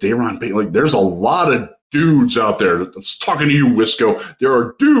Hargrave, Daron Payne, like there's a lot of dudes out there. I was talking to you, Wisco. There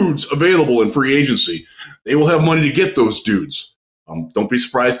are dudes available in free agency. They will have money to get those dudes. Don't be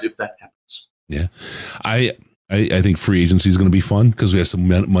surprised if that happens. Yeah. I think free agency is going to be fun because we have some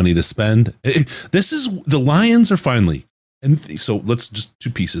money to spend. The Lions are finally. And so let's just 2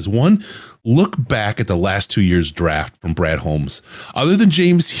 pieces. One, look back at the last 2 years draft from Brad Holmes. Other than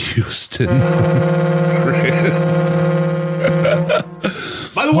James Houston. By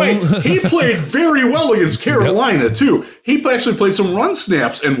the way, he played very well against Carolina, too. He actually played some run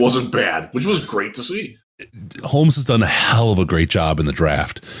snaps and wasn't bad, which was great to see. Holmes has done a hell of a great job in the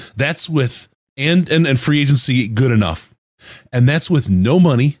draft. That's with and free agency good enough. And that's with no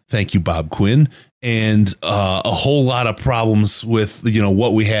money. Thank you, Bob Quinn. And a whole lot of problems with,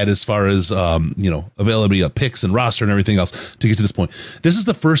 what we had as far as, availability of picks and roster and everything else to get to this point. This is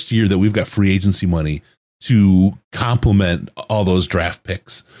the first year that we've got free agency money to complement all those draft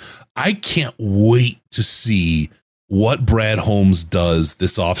picks. I can't wait to see what Brad Holmes does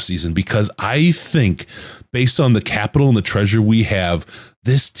this offseason, because I think based on the capital and the treasure we have,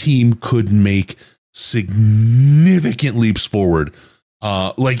 this team could make significant leaps forward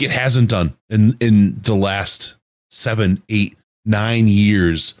like it hasn't done in the last 7, 8, 9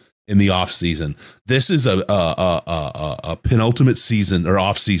 years in the off season. This is a penultimate season or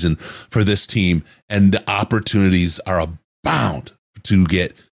off season for this team, and the opportunities are abound to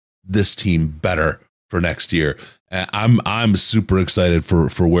get this team better for next year. I'm super excited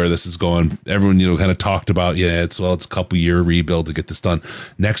for where this is going. Everyone, kind of talked about, it's a couple year rebuild to get this done.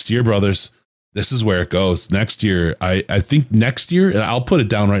 Next year, brothers, this is where it goes. Next year, I think next year, and I'll put it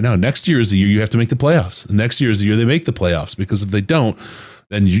down right now, next year is the year you have to make the playoffs. And next year is the year they make the playoffs, because if they don't,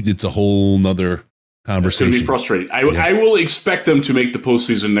 then it's a whole nother conversation. It's going to be frustrating. I will expect them to make the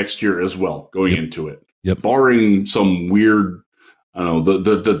postseason next year as well, going into it. Yep. Barring some weird, I don't know,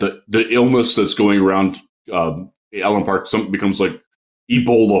 the illness that's going around Allen Park becomes like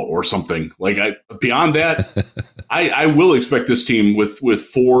Ebola or something. Beyond that, I will expect this team with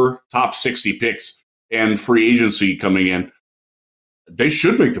 4 top 60 picks and free agency coming in. They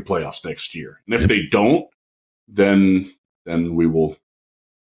should make the playoffs next year. And if they don't, then we will.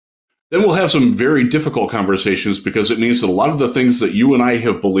 Then we'll have some very difficult conversations, because it means that a lot of the things that you and I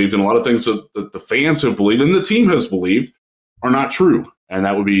have believed and a lot of things that the fans have believed and the team has believed are not true. And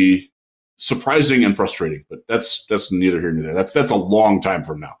that would be surprising and frustrating. But that's neither here nor there. That's a long time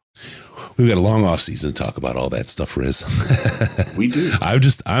from now. We've got a long off season to talk about all that stuff, Riz. We do.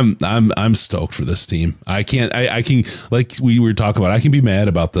 I'm stoked for this team. I can, like we were talking about, I can be mad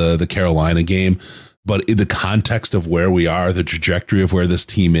about the Carolina game, but in the context of where we are, the trajectory of where this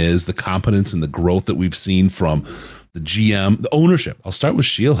team is, the competence and the growth that we've seen from the GM, the ownership. I'll start with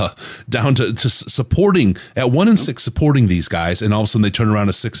Sheila, down to supporting at 1-6, supporting these guys, and all of a sudden they turn around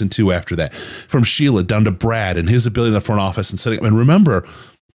to 6-2 after that. From Sheila down to Brad and his ability in the front office and setting up. And remember,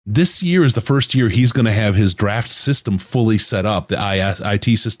 this year is the first year he's going to have his draft system fully set up, the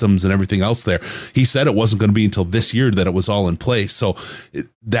IT systems and everything else there. He said it wasn't going to be until this year that it was all in place. So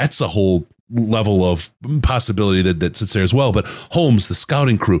that's a whole level of possibility that sits there as well. But Holmes, the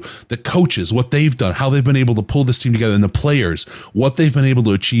scouting crew, the coaches, what they've done, how they've been able to pull this team together, and the players, what they've been able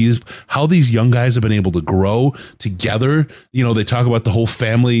to achieve, how these young guys have been able to grow together. They talk about the whole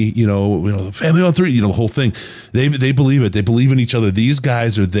family, family on 3, the whole thing. They believe it. They believe in each other. These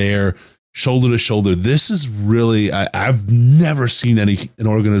guys are there shoulder to shoulder. This is really, I've never seen an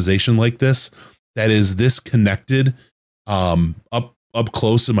organization like this that is this connected, up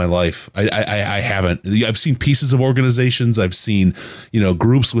close in my life. I haven't. I've seen pieces of organizations. I've seen,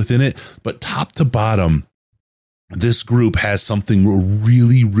 groups within it, but top to bottom, this group has something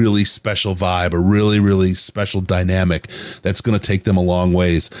really, really special vibe, a really, really special dynamic that's going to take them a long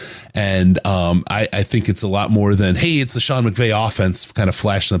ways. And I think it's a lot more than, hey, it's the Sean McVay offense kind of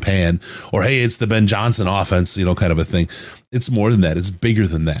flash in the pan, or hey, it's the Ben Johnson offense, kind of a thing. It's more than that. It's bigger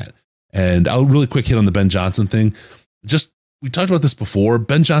than that. And I'll really quick hit on the Ben Johnson thing. We talked about this before.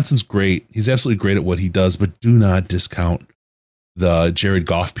 Ben Johnson's great. He's absolutely great at what he does, but do not discount the Jared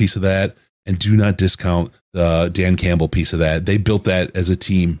Goff piece of that, and do not discount the Dan Campbell piece of that. They built that as a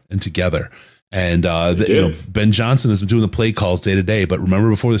team and together. And Ben Johnson has been doing the play calls day to day. But remember,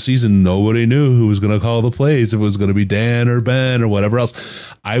 before the season, nobody knew who was going to call the plays. If it was going to be Dan or Ben or whatever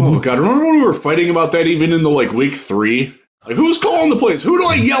else. God, remember when we were fighting about that even in the week 3? Who's calling the plays? Who do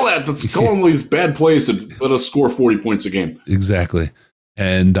I yell at that's calling these bad plays and let us score 40 points a game? Exactly.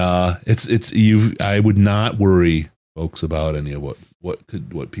 And I would not worry, folks, about any of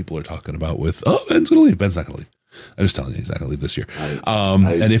what people are talking about with, Ben's going to leave. Ben's not going to leave. I'm just telling you, he's not going to leave this year.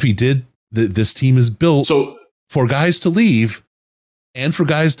 And if he did, this team is built for guys to leave and for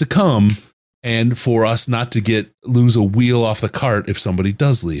guys to come, and for us not to lose a wheel off the cart if somebody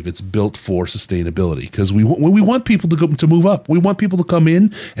does leave. It's built for sustainability, because we want people to move up. We want people to come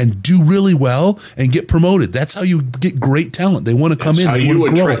in and do really well and get promoted. That's how you get great talent. They want to come in. They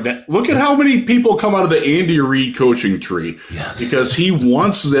want to grow. Look at how many people come out of the Andy Reid coaching tree. Yes. Because he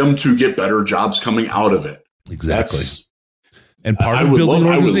wants them to get better jobs coming out of it. Exactly. And part of building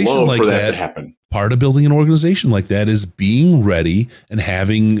an organization like that to happen. Part of building an organization like that is being ready and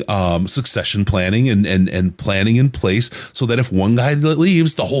having succession planning and planning in place, so that if one guy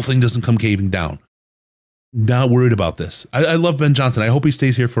leaves, the whole thing doesn't come caving down. Not worried about this. I love Ben Johnson. I hope he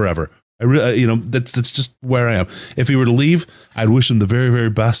stays here forever. That's just where I am. If he were to leave, I'd wish him the very, very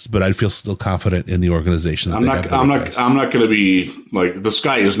best, but I'd feel still confident in the organization. I'm not going to be the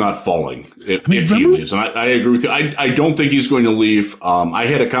sky is not falling if he leaves. And I agree with you. I don't think he's going to leave. I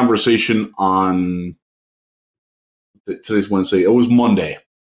had a conversation on today's Wednesday. It was Monday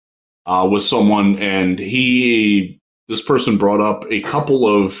with someone, and this person brought up a couple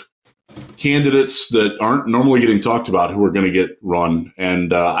of candidates that aren't normally getting talked about who are going to get run.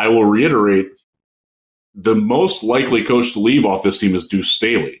 And I will reiterate, the most likely coach to leave off this team is Deuce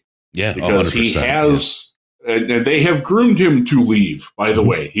Staley. Yeah, because he has, and they have groomed him to leave, by the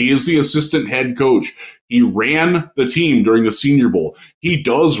way. He is the assistant head coach. He ran the team during the Senior Bowl. He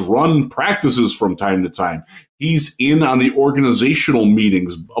does run practices from time to time. He's in on the organizational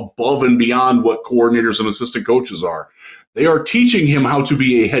meetings above and beyond what coordinators and assistant coaches are. They are teaching him how to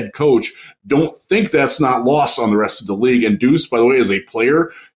be a head coach. Don't think that's not lost on the rest of the league. And Deuce, by the way, as a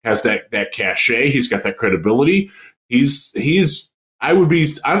player, has that cachet. He's got that credibility. I'll be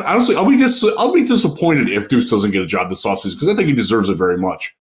disappointed if Deuce doesn't get a job this offseason because I think he deserves it very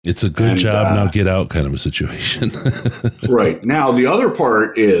much. It's a good job, now get out kind of a situation. Right. Now, the other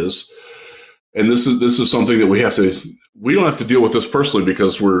part is, and this is something that we don't have to deal with this personally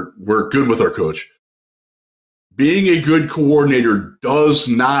because we're good with our coach. Being a good coordinator does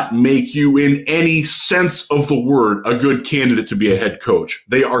not make you, in any sense of the word, a good candidate to be a head coach.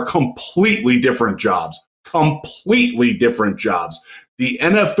 They are completely different jobs. Completely different jobs. The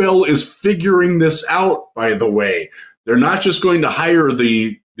NFL is figuring this out, by the way. They're not just going to hire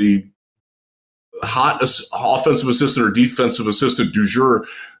the hot offensive assistant or defensive assistant du jour.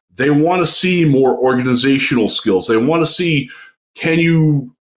 They want to see more organizational skills. They want to see, can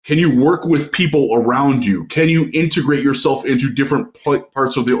you work with people around you? Can you integrate yourself into different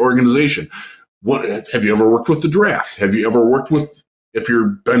parts of the organization? What have you ever worked with the draft? Have you ever worked with, if you're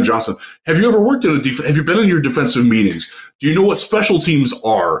Ben Johnson, have you ever worked in have you been in your defensive meetings? Do you know what special teams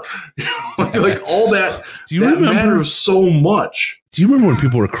are? Like all that, matters so much. Do you remember when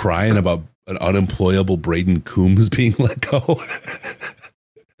people were crying about an unemployable Braden Coombs being let go?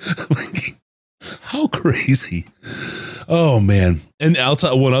 Like, how crazy. Oh man. And I'll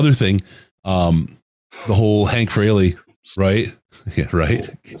tell you one other thing. The whole Hank Fraley, right? Yeah, right.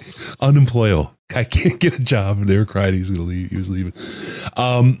 Unemployable. I can't get a job. And they were crying. He was going to leave. He was leaving.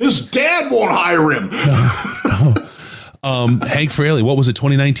 His dad won't hire him. No. Hank Fraley, what was it?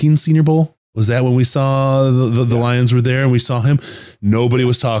 2019 Senior Bowl? Was that when we saw the Lions were there and we saw him? Nobody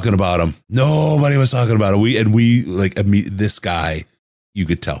was talking about him. Nobody was talking about him. We like this guy, you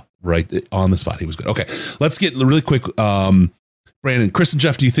could tell right on the spot. He was good. Okay. Let's get really quick. Brandon, Chris and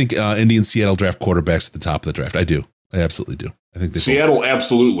Jeff, do you think Indy and Seattle draft quarterbacks at the top of the draft? I do. I absolutely do. I think Seattle,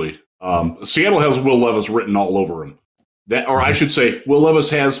 absolutely. Seattle has Will Levis written all over him. I should say, Will Levis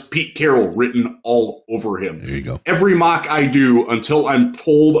has Pete Carroll written all over him. There you go. Every mock I do, until I'm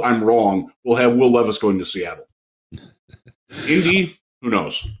told I'm wrong, will have Will Levis going to Seattle. Indy, who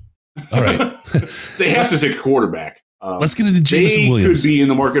knows? All right. They have to take a quarterback. Let's get into Jameson Williams. They could be in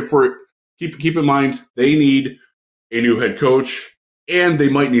the market for it. Keep in mind, they need a new head coach, and they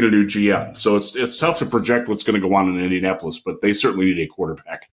might need a new GM. So it's tough to project what's going to go on in Indianapolis, but they certainly need a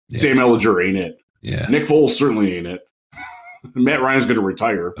quarterback. Yeah. Sam Ellinger ain't it. Yeah. Nick Foles certainly ain't it. Matt Ryan's going to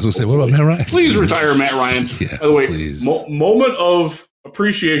retire. I was going to say, what about Matt Ryan? Please retire Matt Ryan. Yeah, by the way, please. Moment of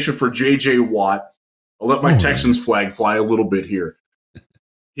appreciation for J.J. Watt. I'll let my Texans flag fly a little bit here.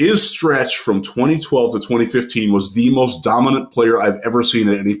 His stretch from 2012 to 2015 was the most dominant player I've ever seen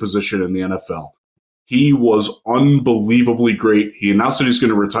at any position in the NFL. He was unbelievably great. He announced that he's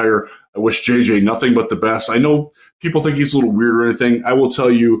going to retire. I wish JJ nothing but the best. I know people think he's a little weird or anything. I will tell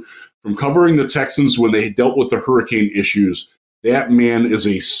you, from covering the Texans when they dealt with the hurricane issues, that man is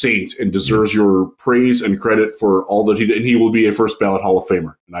a saint and deserves your praise and credit for all that he did. And he will be a first ballot Hall of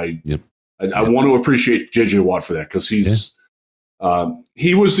Famer. And I want to appreciate JJ Watt for that because he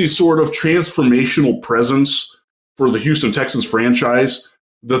was the sort of transformational presence for the Houston Texans franchise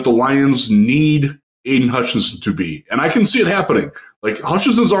that the Lions need Aiden Hutchinson to be. And I can see it happening. Like,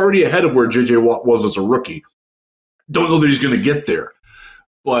 Hutchinson's already ahead of where J.J. Watt was as a rookie. Don't know that he's going to get there.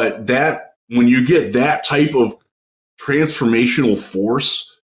 But when you get that type of transformational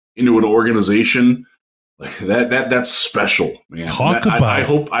force into an organization, like that's special, man. I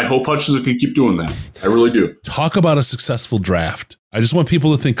hope Hutchinson can keep doing that. I really do. Talk about a successful draft. I just want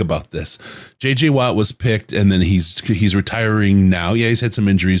people to think about this. J.J. Watt was picked, and then he's retiring now. Yeah, he's had some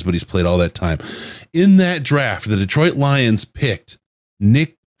injuries, but he's played all that time. In that draft, the Detroit Lions picked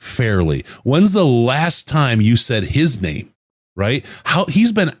Nick Fairley. When's the last time you said his name? Right?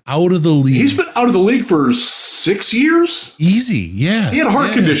 He's been out of the league. He's been out of the league for 6 years. Easy, yeah. He had a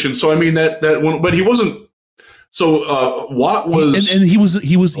heart condition, so I mean that one, but he wasn't. So Watt was, and he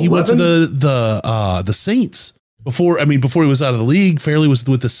went to the Saints before he was out of the league. Fairley was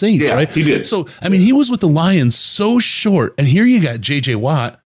with the Saints, right? He did. So I mean, he was with the Lions so short, and here you got J.J.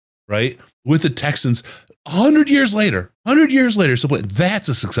 Watt, right, with the Texans. 100 years later. So that's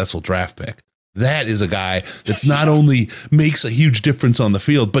a successful draft pick. That is a guy that's not only makes a huge difference on the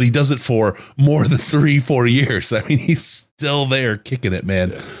field, but he does it for more than 3-4 years. I mean, he's still there kicking it,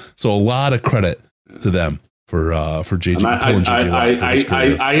 man. So a lot of credit to them for JJ.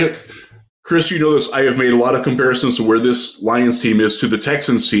 Chris, you know this. I have made a lot of comparisons to where this Lions team is to the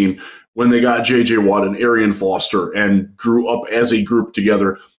Texans team when they got J.J. Watt and Arian Foster and grew up as a group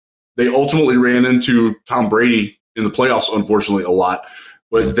together. They ultimately ran into Tom Brady in the playoffs, unfortunately, a lot.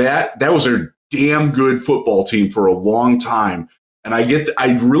 But that was a damn good football team for a long time. And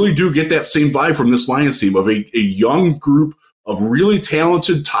I really do get that same vibe from this Lions team of a young group of really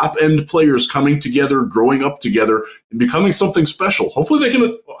talented top-end players coming together, growing up together, and becoming something special. Hopefully they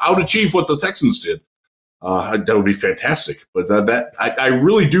can out-achieve what the Texans did. That would be fantastic. But I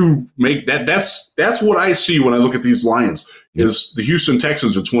really do make that. That's what I see when I look at these Lions, is the Houston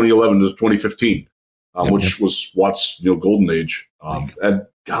Texans in 2011 to 2015, which was Watt's golden age. And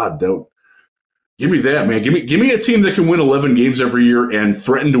God, give me that, man. Give me a team that can win 11 games every year and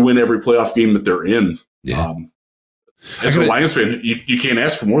threaten to win every playoff game that they're in. Yeah. As a Lions fan, you can't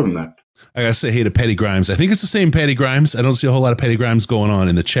ask for more than that. I gotta say hey to Patty Grimes. I think it's the same Patty Grimes. I don't see a whole lot of Patty Grimes going on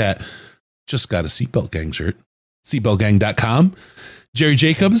in the chat. Just got a Seatbelt Gang shirt. Seatbeltgang.com. Jerry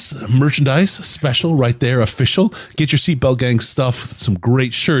Jacobs merchandise special right there, official. Get your Seatbelt Gang stuff. Some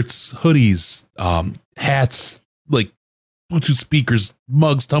great shirts, hoodies, hats, like Bluetooth speakers,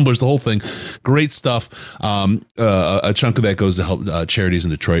 mugs, tumblers, the whole thing. Great stuff. A chunk of that goes to help charities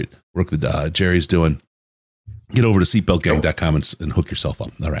in Detroit. Work that Jerry's doing. Get over to seatbeltgang.com and hook yourself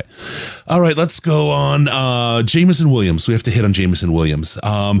up. All right. Let's go on. Jameson Williams. We have to hit on Jameson Williams.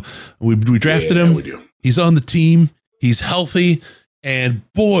 We drafted him. We do. He's on the team. He's healthy. And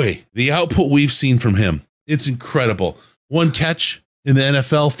boy, the output we've seen from him, it's incredible. 1 catch in the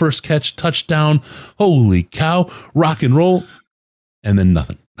NFL, first catch, touchdown. Holy cow. Rock and roll. And then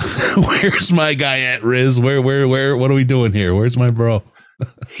nothing. Where's my guy at, Riz? Where, what are we doing here? Where's my bro?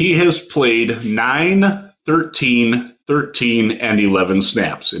 He has played 9, 13, 13, and 11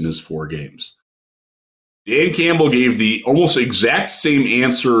 snaps in his 4 games. Dan Campbell gave the almost exact same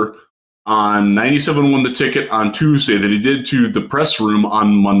answer on 97 Won the Ticket on Tuesday that he did to the press room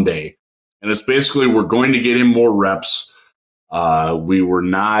on Monday. And it's basically, we're going to get him more reps. We were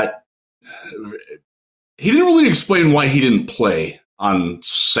not... He didn't really explain why he didn't play on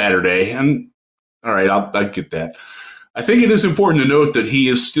Saturday. And all right, I get that. I think it is important to note that he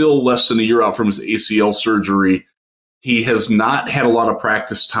is still less than a year out from his ACL surgery. He has not had a lot of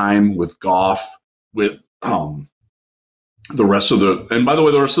practice time with Goff, with the rest of the... And by the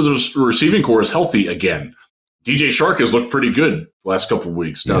way, the rest of the receiving core is healthy again. DJ Shark has looked pretty good the last couple of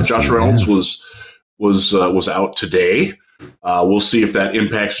weeks. Now, yes, Josh Reynolds was out today. We'll see if that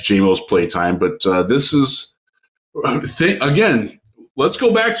impacts Jamo's play time. But this is... Again, let's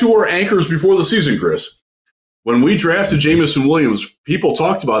go back to our anchors before the season, Chris. When we drafted Jameson Williams, people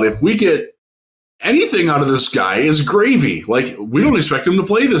talked about if we get anything out of this guy is gravy. Like, we don't expect him to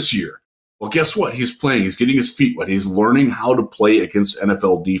play this year. Well, guess what? He's playing. He's getting his feet wet. He's learning how to play against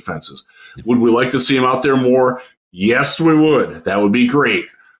NFL defenses. Would we like to see him out there more? Yes, we would. That would be great.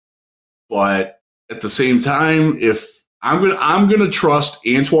 But at the same time, if I'm gonna trust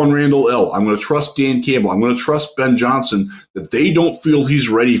Antoine Randall L., I'm going to trust Dan Campbell, I'm going to trust Ben Johnson, that they don't feel he's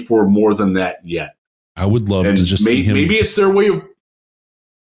ready for more than that yet. I would love to just see him. Maybe it's their way of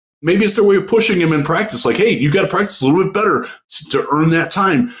pushing him in practice. Like, hey, you got to practice a little bit better to earn that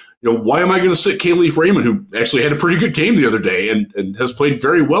time. Why am I going to sit Khalif Raymond, who actually had a pretty good game the other day and has played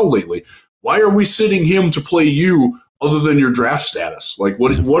very well lately? Why are we sitting him to play you other than your draft status? Like,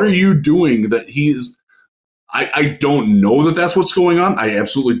 what are you doing that he is? I don't know that that's what's going on. I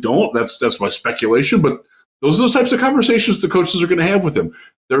absolutely don't. That's my speculation, but those are the types of conversations the coaches are going to have with him.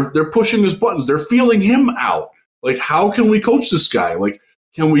 They're pushing his buttons. They're feeling him out. Like, how can we coach this guy? Like,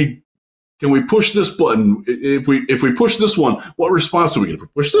 can we push this button? If we push this one, what response do we get? If we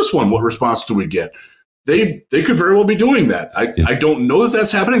push this one, what response do we get? They could very well be doing that. I don't know that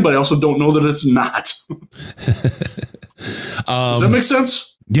that's happening, but I also don't know that it's not. Does that make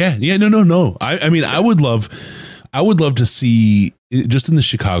sense? Yeah. No. I mean, I would love to see, just in the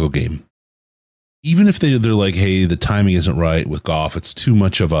Chicago game, even if they're like, hey, the timing isn't right with Goff, it's too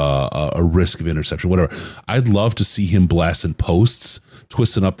much of a risk of interception, whatever. I'd love to see him blasting posts,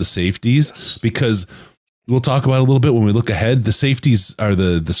 twisting up the safeties, because we'll talk about it a little bit when we look ahead. The safeties are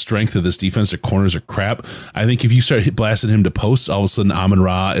the strength of this defense. Their corners are crap. I think if you start blasting him to posts, all of a sudden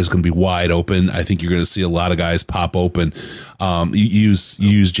Amon-Ra is going to be wide open. I think you're going to see a lot of guys pop open. You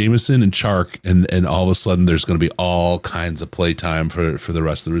use Jameson and Chark, and all of a sudden there's going to be all kinds of play time for the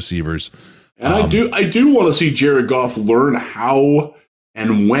rest of the receivers. And I do want to see Jared Goff learn how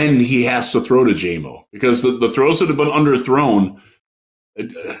and when he has to throw to Jamo, because the throws that have been underthrown,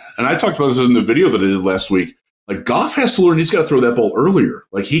 and I talked about this in the video that I did last week, Like Goff has to learn he's got to throw that ball earlier.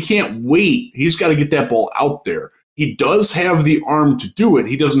 Like he can't wait. He's got to get that ball out there. He does have the arm to do it.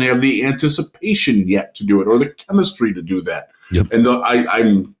 He doesn't have the anticipation yet to do it or the chemistry to do that. Yep. And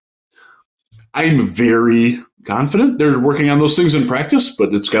I'm very confident they're working on those things in practice,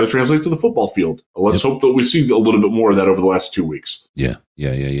 but it's got to translate to the football field. Let's hope that we see a little bit more of that over the last 2 weeks. Yeah.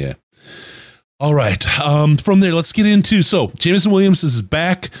 All right. From there, let's get into, so Jameson Williams is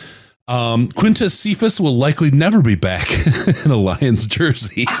back. Quintez Cephas will likely never be back in a Lions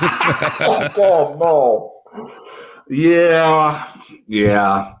jersey. Oh, no. Yeah.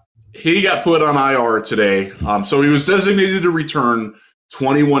 He got put on IR today. So he was designated to return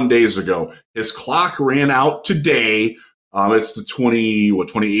 21 days ago. His clock ran out today. It's the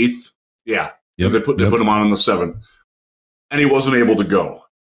 28th? Yeah. Because they put him on the 7th. And he wasn't able to go.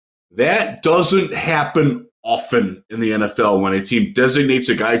 That doesn't happen often in the NFL when a team designates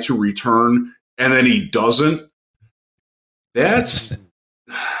a guy to return and then he doesn't. That's...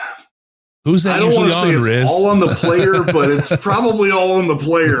 Who's that? I don't want to say it's Riz? all on the player, but it's probably all on the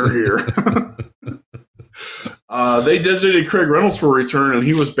player here. They designated Craig Reynolds for a return, and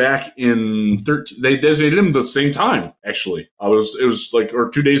he was back in 13. They designated him the same time, actually. It was like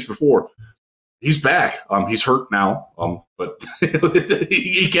 2 days before. He's back. He's hurt now, but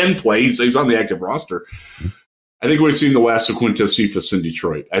he can play. He's on the active roster. I think we've seen the last of Quintez Cephas in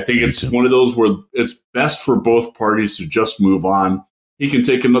Detroit. I think it's one of those where it's best for both parties to just move on. He can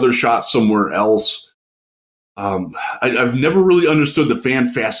take another shot somewhere else. I've never really understood the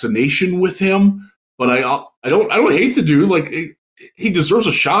fan fascination with him, but I don't hate the dude. Like he deserves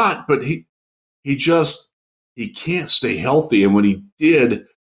a shot, but he can't stay healthy. And when he did,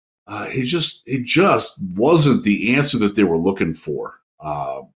 he just wasn't the answer that they were looking for.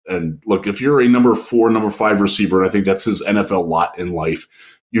 And look, if you're a number 4, number 5 receiver, and I think that's his NFL lot in life,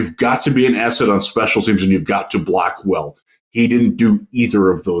 you've got to be an asset on special teams and you've got to block well. He didn't do either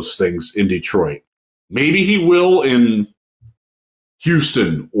of those things in Detroit. Maybe he will in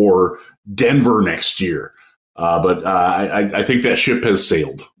Houston or Denver next year. But I think that ship has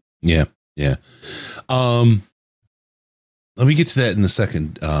sailed. Yeah. Let me get to that in a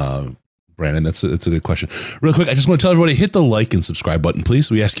second, Brandon. That's a good question. Real quick, I just want to tell everybody, hit the like and subscribe button,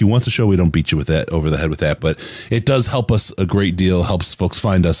 please. We ask you once a show. We don't beat you with that over the head with that, but it does help us a great deal, helps folks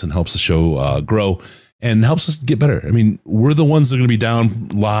find us and helps the show grow. And helps us get better. I mean, we're the ones that are going to be down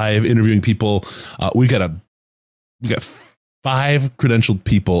live interviewing people. We got 5 credentialed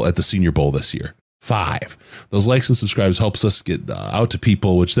people at the Senior Bowl this year. 5. Those likes and subscribes helps us get out to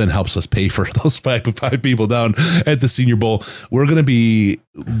people, which then helps us pay for those 5 people down at the Senior Bowl. We're going to be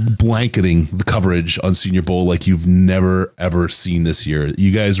blanketing the coverage on Senior Bowl like you've never, ever seen this year. You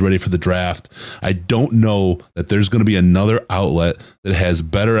guys ready for the draft? I don't know that there's going to be another outlet that has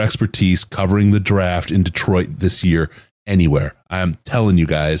better expertise covering the draft in Detroit this year anywhere. I'm telling you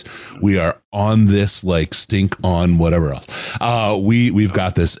guys, we are on this like stink on whatever else. We've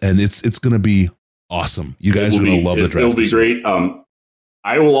got this, and it's going to be awesome. You guys are going to love the draft. It'll be great.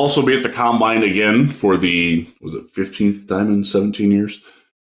 I will also be at the Combine again for the 15th time in 17 years.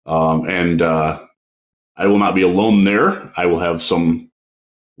 And I will not be alone there. I will have some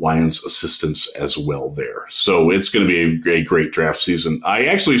Lions assistants as well there. So it's going to be a great draft season. I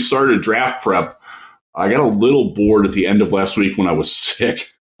actually started draft prep. I got a little bored at the end of last week when I was sick.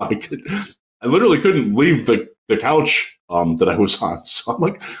 I literally couldn't leave the couch that I was on. So I'm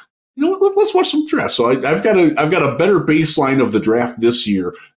like, you know what? Let's watch some draft. So I've got a better baseline of the draft this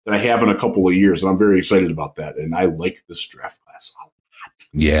year than I have in a couple of years, and I'm very excited about that. And I like this draft class a lot.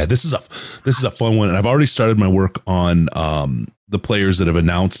 Yeah, this is a fun one, and I've already started my work on the players that have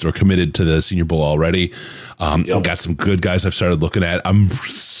announced or committed to the Senior Bowl already. I've got some good guys I've started looking at. I'm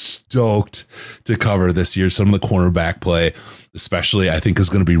stoked to cover this year. Some of the cornerback play, especially, I think is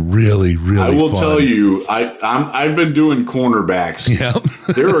going to be really, really fun. I will tell you, I've been doing cornerbacks.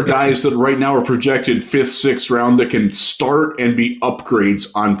 Yep. There are guys that right now are projected 5th, 6th round that can start and be upgrades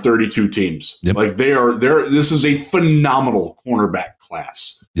on 32 teams. Yep. Like they are there. This is a phenomenal cornerback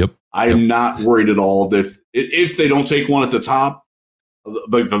class. Yep. I'm not worried at all that if they don't take one at the top,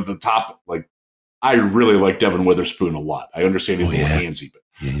 the top, like I really like Devin Witherspoon a lot. I understand he's a little handsy, but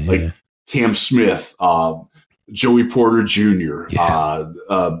like Cam Smith, Joey Porter Jr. Yeah.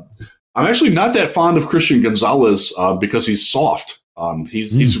 I'm actually not that fond of Christian Gonzalez because he's soft.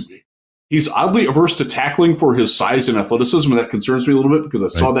 He's oddly averse to tackling for his size and athleticism, and that concerns me a little bit because I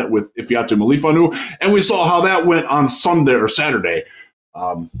saw that with Ifeatu Melifonwu, and we saw how that went on Sunday or Saturday.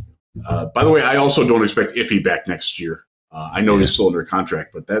 By the way, I also don't expect Iffy back next year. I know he's still under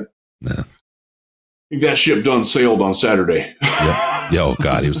contract, but I think that ship done sailed on Saturday. Oh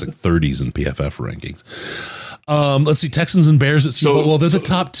God, he was like 30s in PFF rankings. Let's see, Texans and Bears at Super Bowl. Well, they're the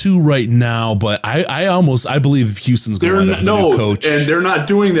top two right now, but I believe Houston's going to have a new coach. And they're not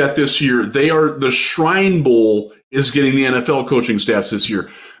doing that this year. The Shrine Bowl is getting the NFL coaching staffs this year.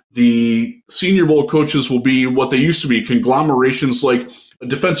 The Senior Bowl coaches will be what they used to be, conglomerations like a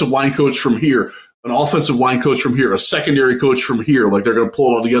defensive line coach from here, an offensive line coach from here, a secondary coach from here. Like they're going to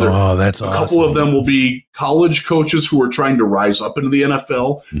pull it all together. Oh, that's awesome. A couple of them will be college coaches who are trying to rise up into the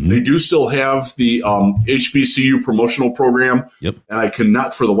NFL. Mm-hmm. They do still have the HBCU promotional program. Yep. And I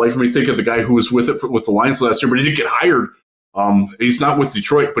cannot for the life of me think of the guy who was with it with the Lions last year, but he didn't get hired. He's not with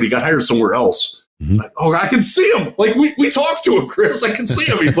Detroit, but he got hired somewhere else. Mm-hmm. Oh, I can see him. Like we talked to him, Chris. I can see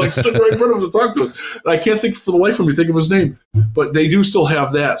him. He like stood right in front of him to talk to us. And I can't think for the life of me think of his name. But they do still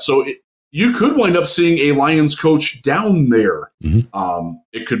have that. So you could wind up seeing a Lions coach down there. Mm-hmm.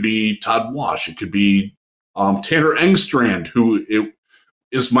 It could be Todd Wash. It could be Tanner Engstrand, who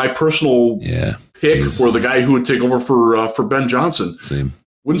is my personal pick for the guy who would take over for Ben Johnson. Same.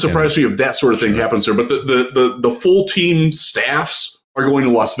 Wouldn't surprise me if that sort of thing happens there. But the full team staffs are going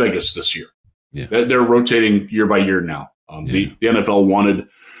to Las Vegas this year. Yeah. They're rotating year by year now. The NFL wanted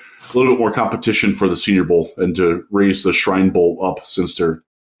a little bit more competition for the Senior Bowl and to raise the Shrine Bowl up since they're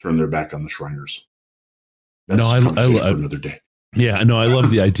turned their back on the Shriners. That's I for another day. Yeah, no, I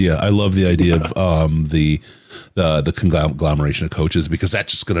love the idea. I love the idea of the conglomeration of coaches because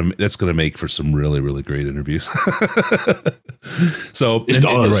that's gonna make for some really, really great interviews. So it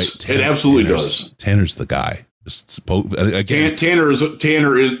does. Right, it absolutely does. Tanner's the guy. Again, Tanner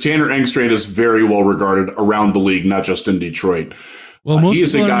Engstrand is very well regarded around the league, not just in Detroit. Well, most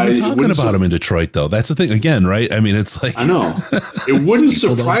people aren't even talking about him in Detroit, though. That's the thing. Again, right? I mean, it's like I know it wouldn't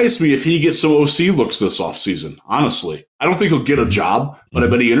surprise me if he gets some OC looks this offseason. Honestly, I don't think he'll get a job, but I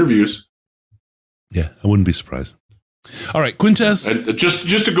bet he interviews. Yeah, I wouldn't be surprised. All right, Quintez. And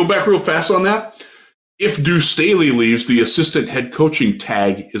just to go back real fast on that. If Deuce Staley leaves, the assistant head coaching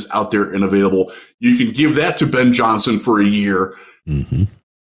tag is out there and available. You can give that to Ben Johnson for a year. Mm-hmm.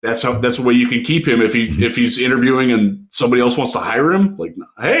 That's the way you can keep him if he's interviewing and somebody else wants to hire him. Like,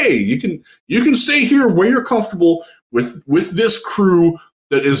 hey, you can stay here where you're comfortable with this crew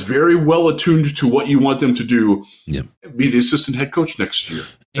that is very well attuned to what you want them to do. Yep. Be the assistant head coach next year.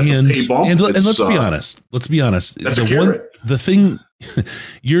 And let's be honest. Let's be honest. That's a carrot. The thing.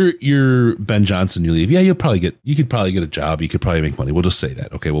 You're Ben Johnson. You leave. Yeah, you could probably get a job. You could probably make money. We'll just say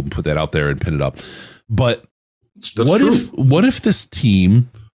that. Okay, we'll put that out there and pin it up. But what if this team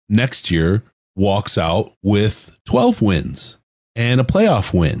next year walks out with 12 wins and a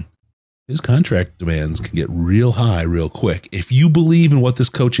playoff win? His contract demands can get real high real quick. If you believe in what this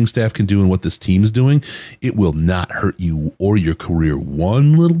coaching staff can do and what this team is doing, it will not hurt you or your career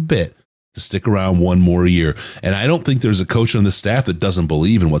one little bit to stick around one more year. And I don't think there's a coach on the staff that doesn't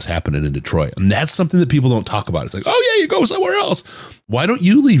believe in what's happening in Detroit. And that's something that people don't talk about. It's like, oh yeah, you go somewhere else. Why don't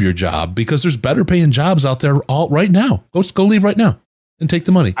you leave your job? Because there's better paying jobs out there right now. Go leave right now and take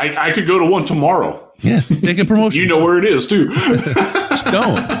the money. I could go to one tomorrow. Yeah, take a promotion. You know where it is too. Just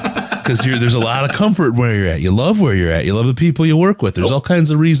don't. Because there's a lot of comfort where you're at. You love where you're at. You love the people you work with. There's all kinds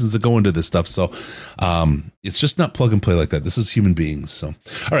of reasons that go into this stuff. So it's just not plug and play like that. This is human beings. So,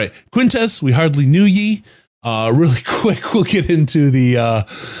 all right, Quintez, we hardly knew ye. Really quick, we'll get into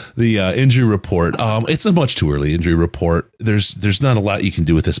the injury report. It's a much too early injury report. There's not a lot you can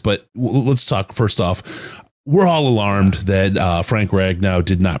do with this, but let's talk first off. We're all alarmed that Frank Ragnow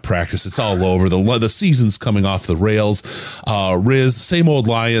did not practice. It's all over. The season's coming off the rails. Riz, same old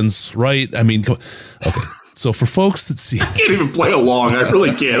Lions, right? I mean, okay. So for folks that see, I can't even play along. I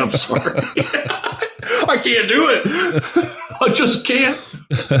really can't. I'm sorry. I can't do it. I just can't.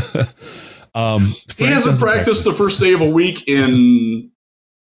 He hasn't practiced the first day of a week in.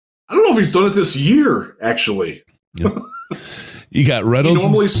 I don't know if he's done it this year. Actually, yep. You got Reynolds. He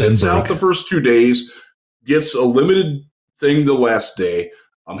normally sits out the first 2 days. Gets a limited thing the last day.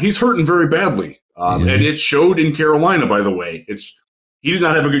 He's hurting very badly. And it showed in Carolina, by the way. He did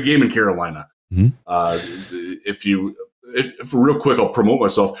not have a good game in Carolina. Mm-hmm. If real quick, I'll promote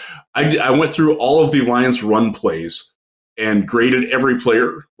myself. I went through all of the Lions run plays and graded every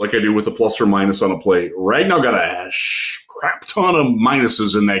player like I do with a plus or minus on a play. Ragnow got a crap ton of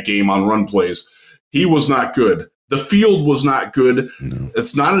minuses in that game on run plays. He was not good. The field was not good. No.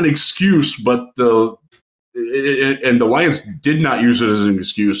 It's not an excuse, but the Lions did not use it as an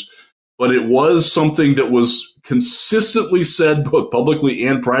excuse, but it was something that was consistently said both publicly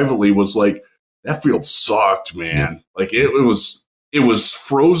and privately was like, that field sucked, man. Yeah. Like it was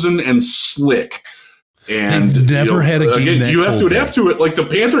frozen and slick. And they've never had a game again, that you have to adapt to it. Like the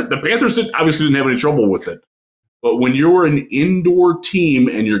Panthers obviously didn't have any trouble with it. But when you're an indoor team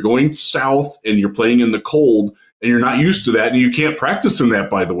and you're going south and you're playing in the cold and you're not used to that, and you can't practice in that,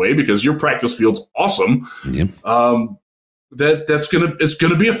 by the way, because your practice field's awesome. Yep. It's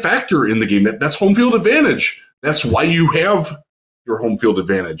gonna be a factor in the game. That's home field advantage. That's why you have your home field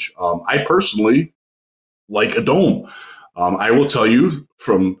advantage. I personally like a dome. I will tell you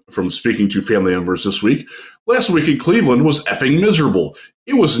from speaking to family members this week, last week in Cleveland was effing miserable.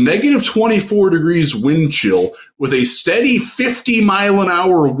 It was negative 24 degrees wind chill with a steady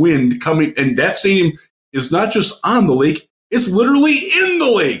 50-mile-an-hour wind coming, and that stadium is not just on the lake, it's literally in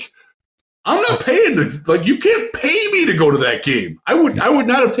the lake. I'm not paying you can't pay me to go to that game. I would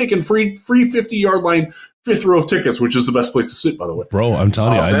not have taken free 50-yard line fifth row tickets, which is the best place to sit, by the way. Bro, I'm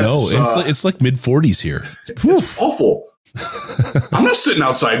telling you, I know. It's like mid-40s here. It's awful. I'm not sitting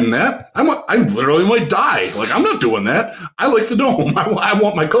outside in that. I literally might die. Like, I'm not doing that. I like the dome. I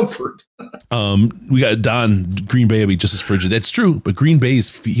want my comfort. We got Don, Green Bay will be just as frigid. That's true, but Green Bay's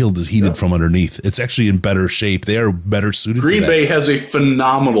field is heated from underneath. It's actually in better shape. They are better suited Green for that. Bay has a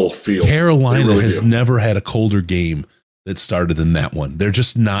phenomenal field. Carolina really has never had a colder game that started than that one. They're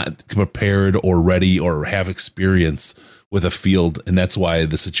just not prepared or ready or have experience with a field, and that's why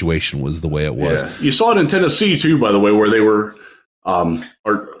the situation was the way it was. Yeah. You saw it in Tennessee, too, by the way, where they were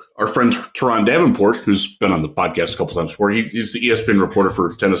our friend Teron Davenport, who's been on the podcast a couple times before, he's the ESPN reporter for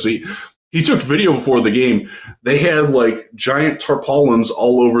Tennessee. He took video before the game. They had, like, giant tarpaulins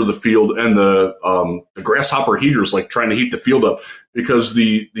all over the field and the grasshopper heaters, like, trying to heat the field up because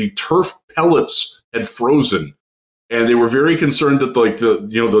the turf pellets had frozen. And they were very concerned that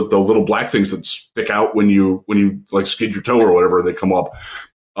the little black things that stick out when you like skid your toe or whatever, they come up.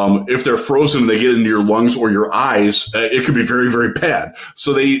 If they're frozen and they get into your lungs or your eyes, it could be very, very bad.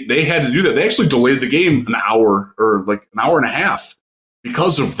 So they had to do that. They actually delayed the game an hour or like an hour and a half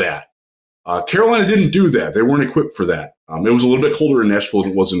because of that. Carolina didn't do that. They weren't equipped for that. It was a little bit colder in Nashville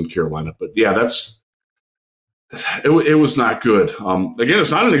than it was in Carolina. But yeah, it was not good. Again,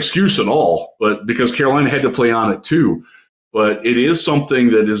 it's not an excuse at all, but because Carolina had to play on it too. But it is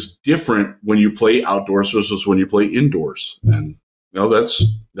something that is different when you play outdoors versus when you play indoors. And that's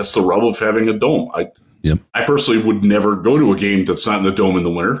the rub of having a dome. I personally would never go to a game that's not in the dome in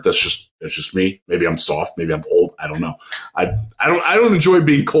the winter. That's just me. Maybe I'm soft. Maybe I'm old. I don't know. I don't enjoy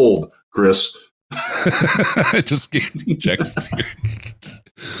being cold, Chris. Just getting checks.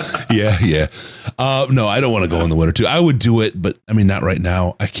 Yeah. No, I don't want to go in the winter too. I would do it, but I mean, not right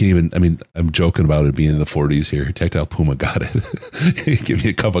now. I can't even. I mean, I'm joking about it being in the 40s here. Tactile Puma got it. Give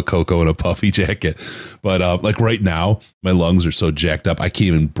me a cup of cocoa and a puffy jacket. But like right now, my lungs are so jacked up, I can't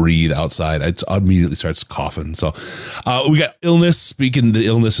even breathe outside. I immediately starts coughing. So we got illness. Speaking, the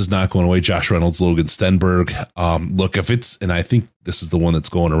illness is not going away. Josh Reynolds, Logan Stenberg. Look, and I think this is the one that's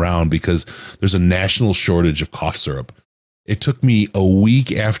going around because there's a national shortage of cough syrup. It took me a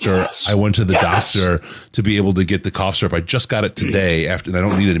week after I went to the doctor to be able to get the cough syrup. I just got it today and I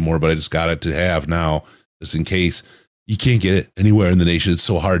don't need it anymore, but I just got it to have now just in case. You can't get it anywhere in the nation. It's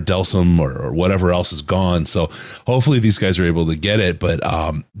so hard. Delsum or whatever else is gone. So hopefully these guys are able to get it. But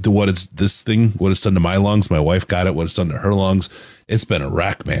what it's done to my lungs, my wife got it, what it's done to her lungs, it's been a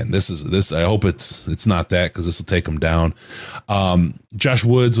wreck, man. I hope it's not that because this will take them down. Josh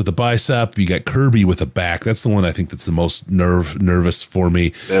Woods with a bicep. You got Kirby with a back. That's the one I think that's the most nervous for me.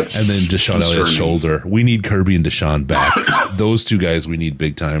 And then Deshaun Elliott's shoulder. We need Kirby and Deshaun back. Those two guys we need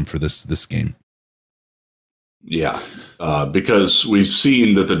big time for this game. Yeah, because we've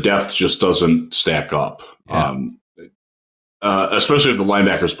seen that the depth just doesn't stack up. Yeah. Especially if the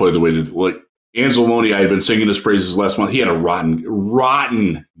linebackers play the way that, like, Anzalone, I had been singing his praises last month. He had a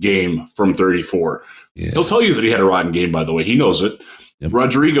rotten game from 34. Yeah. He'll tell you that he had a rotten game, by the way. He knows it. Yep.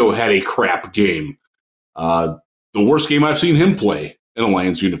 Rodrigo had a crap game. The worst game I've seen him play in a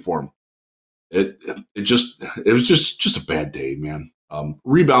Lions uniform. It was just a bad day, man.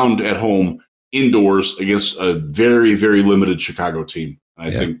 Rebound at home, indoors against a very, very limited Chicago team.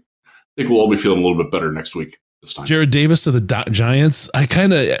 I think we'll all be feeling a little bit better next week this time. Jared Davis to the Giants.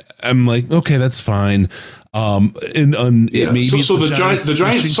 I'm like, okay, that's fine. Maybe the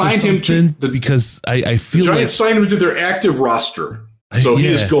Giants signed him because I feel the Giants signed him to their active roster. So he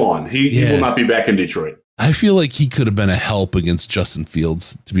is gone. He will not be back in Detroit. I feel like he could have been a help against Justin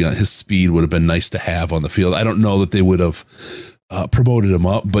Fields. To be honest, his speed would have been nice to have on the field. I don't know that they would have promoted him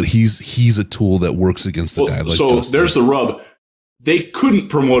up, but he's a tool that works against a guy like Justin. So there's the rub. They couldn't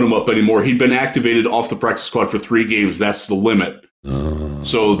promote him up anymore. He'd been activated off the practice squad for 3 games. That's the limit.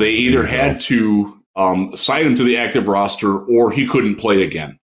 So they either had to sign him to the active roster or he couldn't play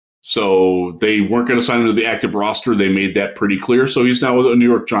again. So they weren't going to sign him to the active roster. They made that pretty clear. So he's now with a New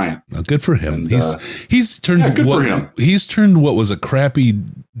York Giant. Well, good for him. And, he's turned good for him. He's turned what was a crappy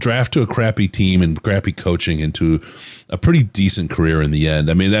draft to a crappy team and crappy coaching into a pretty decent career in the end.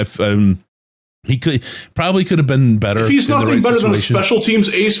 I mean, he could have been better. If he's in nothing the right better situation. than a special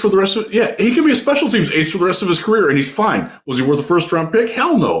teams ace for the rest of he could be a special teams ace for the rest of his career, and he's fine. Was he worth a first round pick?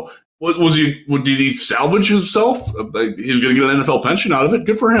 Hell no. Did he salvage himself? He's going to get an NFL pension out of it.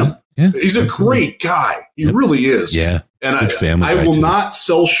 Good for him. Yeah, he's a great guy. He really is. Yeah, and I will not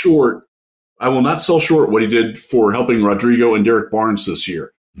sell short. I will not sell short what he did for helping Rodrigo and Derek Barnes this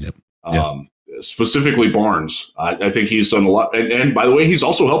year. Yep. Specifically Barnes. I think he's done a lot. And by the way, he's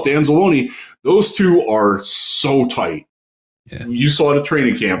also helped Anzalone. Those two are so tight. Yeah. You saw it at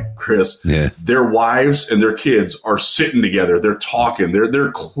training camp, Chris. Yeah. Their wives and their kids are sitting together. They're talking.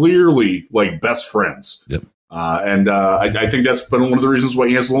 They're clearly like best friends. Yep. I think that's been one of the reasons why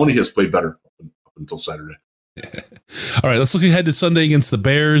Anzalone has played better up until Saturday. All right, let's look ahead to Sunday against the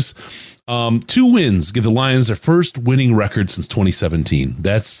Bears. 2 wins give the Lions their first winning record since 2017.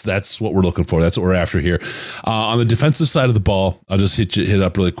 That's what we're looking for. That's what we're after here. On the defensive side of the ball, I'll just hit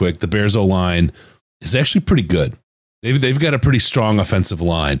up really quick. The Bears O-line is actually pretty good. They've got a pretty strong offensive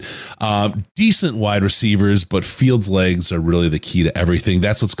line, decent wide receivers, but Fields' legs are really the key to everything.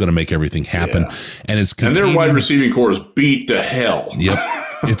 That's what's going to make everything happen. Yeah. And their wide receiving core is beat to hell. Yep,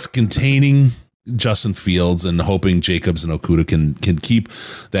 it's containing Justin Fields and hoping Jacobs and Okudah can keep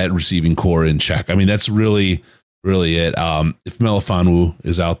that receiving core in check. I mean, that's really it. If Melifonwu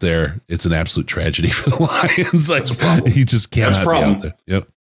is out there, it's an absolute tragedy for the Lions. That's a problem. He just cannot be out there. Yep.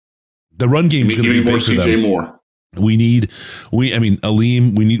 The run game is going to be big for them. Moore. We need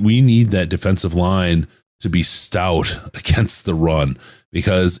that defensive line to be stout against the run,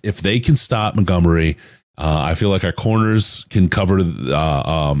 because if they can stop Montgomery, I feel like our corners can cover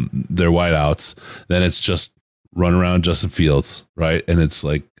their wideouts. Then it's just run around Justin Fields, right? And it's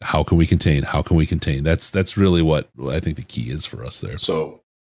like, how can we contain? That's really what I think the key is for us there. So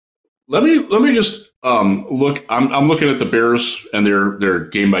let me just look. I'm looking at the Bears and their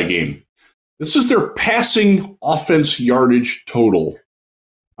game by game. This is their passing offense yardage total.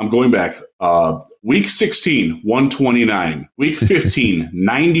 I'm going back. Week 16, 129. Week 15,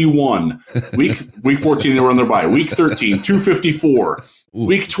 91. Week 14, they were on their bye. Week 13, 254. Ooh.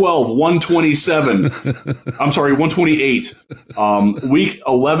 Week 12, 127. I'm sorry, 128. Week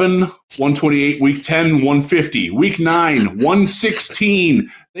 11, 128. Week 10, 150. Week 9, 116.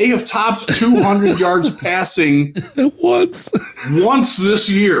 They have topped 200 yards passing once this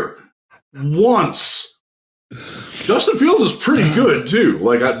year. Once. Justin Fields is pretty good too.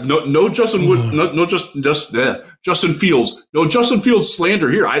 Like no Justin Fields. No Justin Fields slander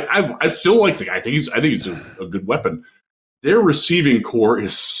here. I still like the guy. I think he's a good weapon. Their receiving core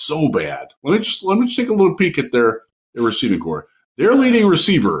is so bad. Let me just take a little peek at their receiving core. Their leading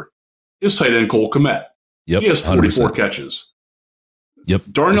receiver is tight end Cole Kmet. Yep, he has 44 100%. catches. Yep.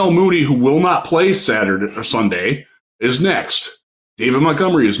 Darnell Mooney, who will not play Saturday or Sunday, is next. David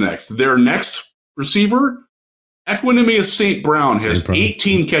Montgomery is next. Their next receiver, Equanimous St. Brown, has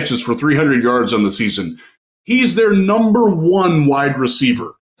 18 catches for 300 yards on the season. He's their number 1 wide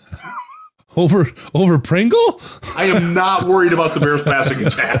receiver. Over Pringle? I am not worried about the Bears passing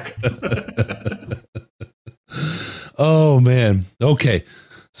attack. Oh, man. Okay.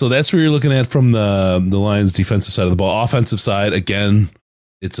 So that's where you're looking at from the Lions defensive side of the ball. Offensive side, again,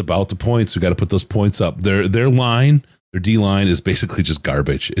 it's about the points. We got to put those points up. Their line, their D line is basically just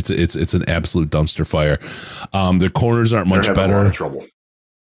garbage. It's an absolute dumpster fire. Their corners aren't much better. A lot of trouble.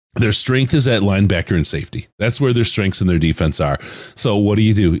 Their strength is at linebacker and safety. That's where their strengths in their defense are. So what do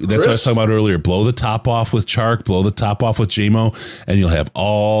you do? That's what I was talking about earlier. Blow the top off with Chark, blow the top off with JMO, and you'll have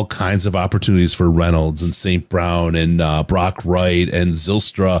all kinds of opportunities for Reynolds and St. Brown and Brock Wright and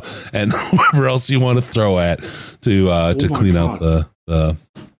Zylstra and whoever else you want to throw at to clean out the.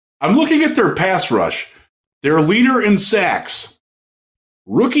 I'm looking at their pass rush. Their leader in sacks,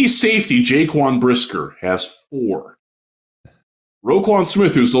 rookie safety Jaquan Brisker, has 4. Roquan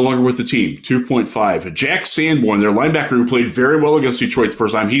Smith, who's no longer with the team, 2.5. Jack Sanborn, their linebacker who played very well against Detroit the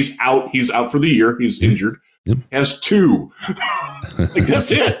first time, he's out. He's out for the year. He's injured. Yep. Has 2. Like,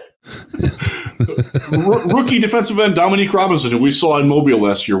 that's it. Rookie defensive end Dominique Robinson, who we saw in Mobile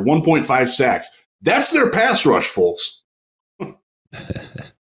last year, 1.5 sacks. That's their pass rush, folks.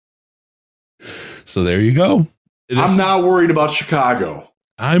 So there you go. I'm not worried about Chicago.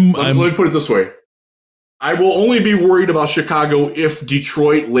 Let me put it this way. I will only be worried about Chicago if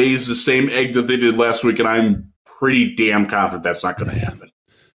Detroit lays the same egg that they did last week, and I'm pretty damn confident that's not going to happen.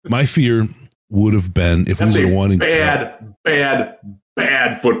 My fear would have been if we would have won. Bad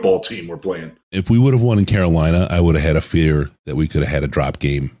bad football team we're playing. If we would have won in Carolina, I would have had a fear that we could have had a drop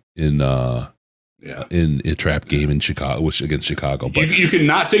game in a trap game in Chicago, against Chicago. But you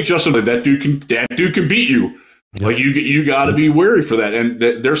cannot take Justin. That dude can beat you. Yeah. Like you got to be wary for that. And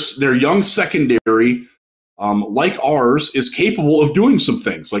their young secondary, like ours, is capable of doing some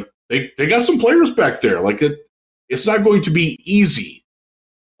things. Like they got some players back there. Like it's not going to be easy.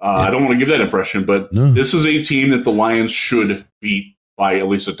 I don't want to give that impression, but This is a team that the Lions should beat by at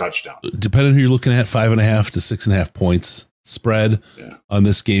least a touchdown. Depending on who you're looking at, 5.5 to 6.5 points spread on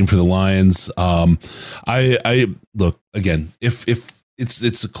this game for the Lions. I look again, if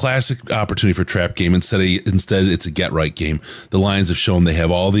it's a classic opportunity for a trap game. Instead it's a get right game. The Lions have shown they have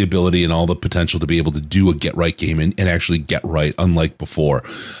all the ability and all the potential to be able to do a get right game and actually get right, unlike before.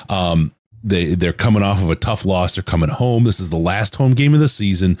 They're coming off of a tough loss. They're coming home. This is the last home game of the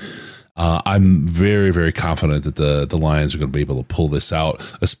season. I'm very, very confident that the Lions are going to be able to pull this out,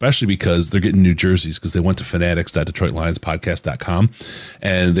 especially because they're getting new jerseys because they went to fanatics.detroitlionspodcast.com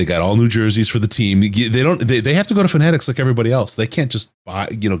and they got all new jerseys for the team. They have to go to Fanatics like everybody else. They can't just buy,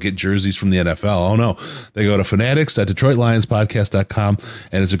 get jerseys from the NFL. Oh no, they go to fanatics.detroitlionspodcast.com,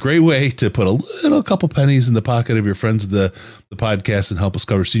 and it's a great way to put a couple pennies in the pocket of your friends of the podcast and help us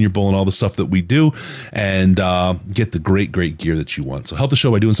cover Senior Bowl and all the stuff that we do and get the great gear that you want. So help the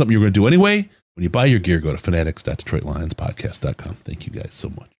show by doing something you're going to do anyway. When you buy your gear, go to fanatics.detroitlionspodcast.com. Thank you guys so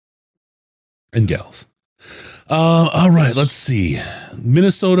much. And gals. All right, let's see.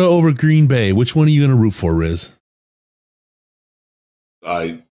 Minnesota over Green Bay. Which one are you going to root for, Riz?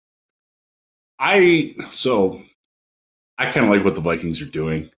 I kind of like what the Vikings are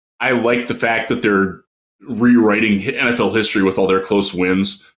doing. I like the fact that they're rewriting NFL history with all their close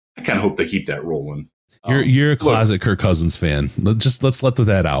wins. I kind of hope they keep that rolling. You're a closet Kirk Cousins fan. Let's let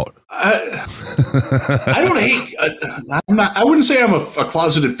that out. I don't hate. I wouldn't say I'm a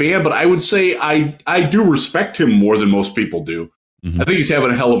closeted fan, but I would say I do respect him more than most people do. Mm-hmm. I think he's having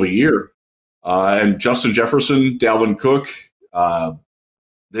a hell of a year. And Justin Jefferson, Dalvin Cook,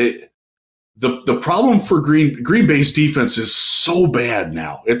 the problem for Green Bay's defense is so bad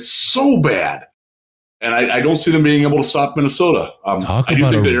now. It's so bad. And I don't see them being able to stop Minnesota. I do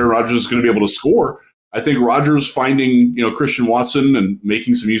think that Aaron Rodgers is going to be able to score. I think Rodgers finding Christian Watson and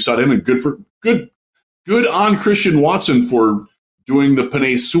making some use out of him, and good on Christian Watson for doing the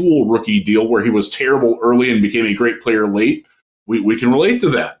Penei Sewell rookie deal where he was terrible early and became a great player late. We can relate to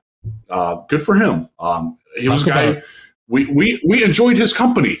that. Good for him. He was a guy we enjoyed his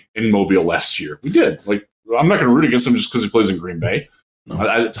company in Mobile last year. We did. Like, I'm not going to root against him just because he plays in Green Bay.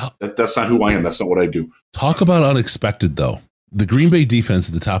 No. That's not who I am. That's not what I do. Talk about unexpected, though. The Green Bay defense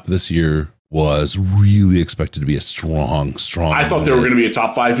at the top of this year was really expected to be a strong. I thought they were going to be a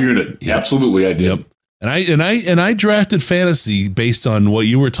top 5 unit. Yep. Absolutely, I did. Yep. And I drafted fantasy based on what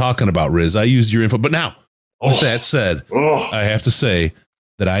you were talking about, Riz. I used your info, but now with that said, I have to say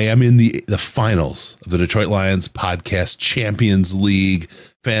that I am in the finals of the Detroit Lions Podcast Champions League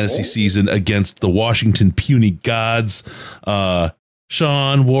fantasy season against the Washington Puny Gods.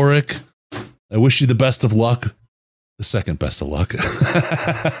 Sean Warwick, I wish you the best of luck. The second best of luck.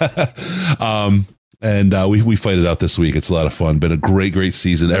 We fight it out this week. It's a lot of fun. Been a great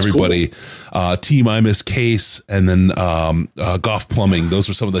season. That's everybody, cool. Team I Miss Case, and then Golf Plumbing. Those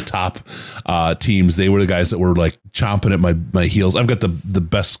were some of the top teams. They were the guys that were like chomping at my heels. I've got the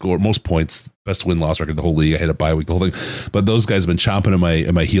best score, most points, best win-loss record in the whole league. I had a bye week, the whole thing. But those guys have been chomping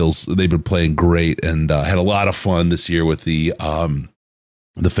at my heels. They've been playing great and had a lot of fun this year with the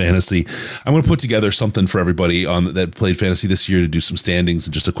fantasy. I'm going to put together something for everybody that played fantasy this year to do some standings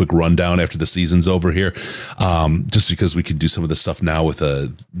and just a quick rundown after the season's over here. Just because we can do some of this stuff now with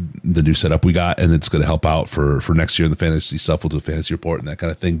the new setup we got, and it's going to help out for next year in the fantasy stuff. We'll do a fantasy report and that kind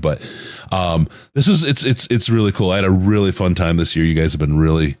of thing. But it's really cool. I had a really fun time this year. You guys have been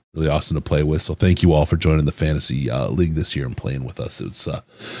really, really awesome to play with. So thank you all for joining the fantasy league this year and playing with us. It's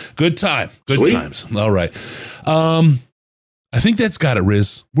good time. Good Sweet. Times. All right. I think that's got it,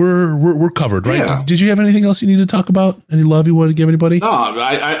 Riz. We're covered, right? Yeah. Did you have anything else you need to talk about? Any love you want to give anybody? No,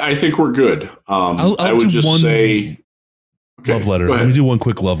 I think we're good. I would just say love letter. Let me do one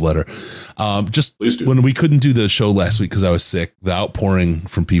quick love letter. Just when we couldn't do the show last week because I was sick, the outpouring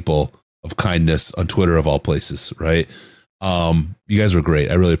from people of kindness on Twitter of all places, right? You guys were great.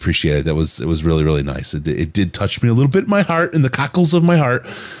 I really appreciate it. It was really, really nice. It did touch me a little bit in my heart, in the cockles of my heart.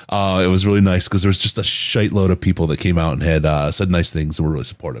 It was really nice because there was just a shite load of people that came out and had said nice things and were really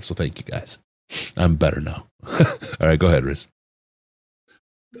supportive. So thank you guys. I'm better now. All right, go ahead, Riz.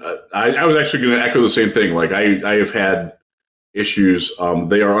 I was actually going to echo the same thing. Like I have had issues.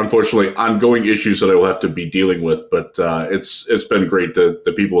 They are unfortunately ongoing issues that I will have to be dealing with, but it's been great that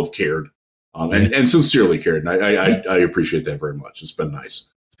the people have cared and sincerely cared. And I appreciate that very much. It's been nice.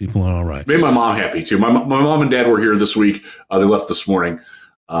 People are all right. Made my mom happy too. My mom and dad were here this week. They left this morning,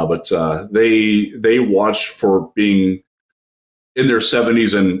 but they watched for being in their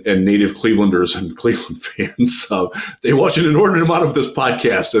 70s and native Clevelanders and Cleveland fans. They watch an inordinate amount of this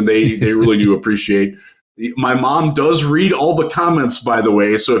podcast, and they really do appreciate. My mom does read all the comments, by the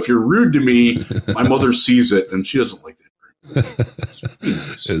way. So if you're rude to me, my mother sees it, and she doesn't like that.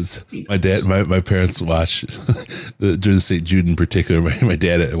 My dad, my parents watch during the St. Jude in particular. My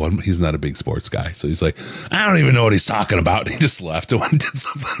dad, he's not a big sports guy, so he's like, I don't even know what he's talking about. And he just left and went and did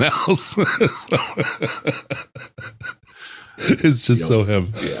something else. It's just so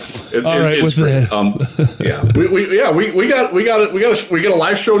him. Yeah. All right, with that, we got a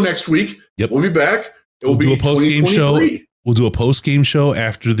live show next week. Yep, we'll be back. We'll do a post game show. We'll do a post game show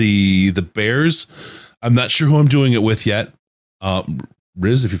after the Bears. I'm not sure who I'm doing it with yet.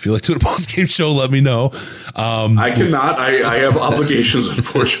 Riz, if you feel like doing a post game show, let me know. I cannot. I have obligations,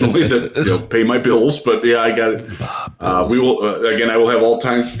 unfortunately, that pay my bills. But yeah, I got it. We will again. I will have all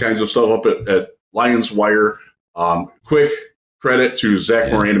kinds of stuff up at Lions Wire. Quick credit to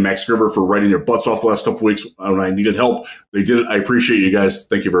Zach Moran and Max Gerber for writing their butts off the last couple of weeks when I needed help. They did it. I appreciate you guys.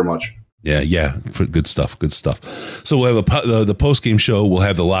 Thank you very much. Yeah, for good stuff. So we'll have the post game show. We'll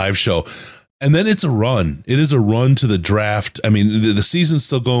have the live show. And then it's a run. It is a run to the draft. I mean, the season's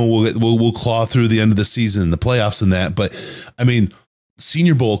still going. We'll claw through the end of the season, the playoffs and that. But, I mean,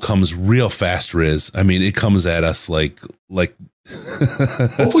 Senior Bowl comes real fast, Riz. I mean, it comes at us like.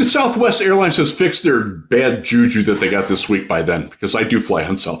 Hopefully Southwest Airlines has fixed their bad juju that they got this week by then, because I do fly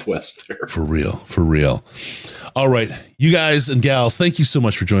on Southwest there. For real. All right, you guys and gals, thank you so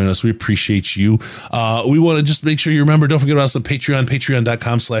much for joining us. We appreciate you. We want to just make sure you remember, don't forget about us on Patreon,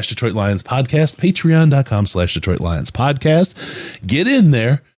 patreon.com/Detroit Lions podcast, patreon.com/Detroit Lions podcast. Get in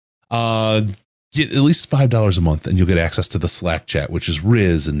there. Get at least $5 a month and you'll get access to the Slack chat, which is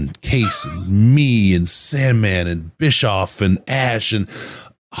Riz and Case and me and Sandman and Bischoff and Ash and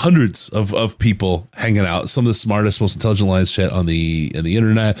hundreds of people hanging out. Some of the smartest, most intelligent Lions chat on the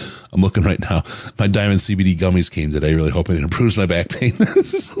internet. I'm looking right now. My Diamond CBD gummies came today. Really hoping it improves my back pain.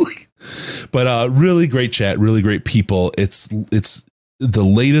 It's just but really great chat, really great people. It's the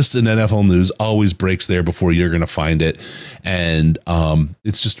latest in NFL news always breaks there before you're going to find it. And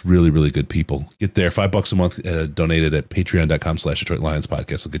it's just really, really good people. Get there. $5 a month donated at patreon.com/Detroit Lions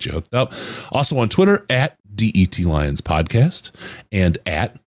podcast will get you hooked up. Also on Twitter at DET Lions podcast and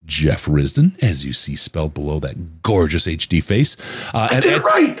at Jeff Risdon, as you see spelled below that gorgeous HD face. I did it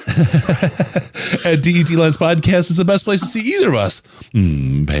right. At DET Lions podcast is the best place to see either of us.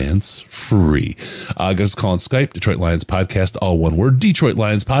 Pants free. Give us a call on Skype, Detroit Lions podcast, all one word, Detroit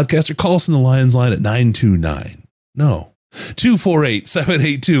Lions podcast, or call us in the Lions line at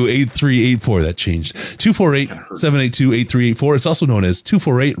 248-782-8384. That changed. 248-782-8384. It's also known as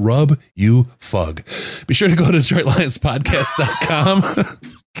 248-RUB-YOU-FUG. Be sure to go to DetroitLionsPodcast.com.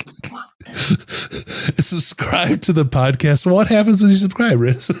 Subscribe to the podcast. What happens when you subscribe,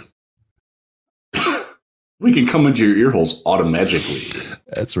 Riz? We can come into your ear holes automatically.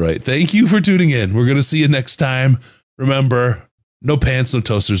 That's right. Thank you for tuning in. We're going to see you next time. Remember, no pants, no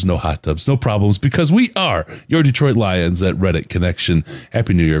toasters, no hot tubs, no problems, because we are your Detroit Lions at Reddit Connection.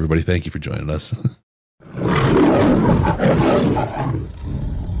 Happy New Year, everybody. Thank you for joining us.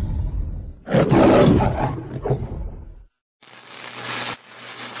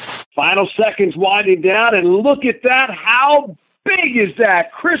 Final seconds winding down, and look at that. How big is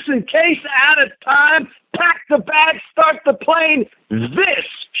that? Chris and Case out of time. Pack the bag, start the plane. This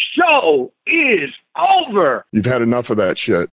show is over. You've had enough of that shit.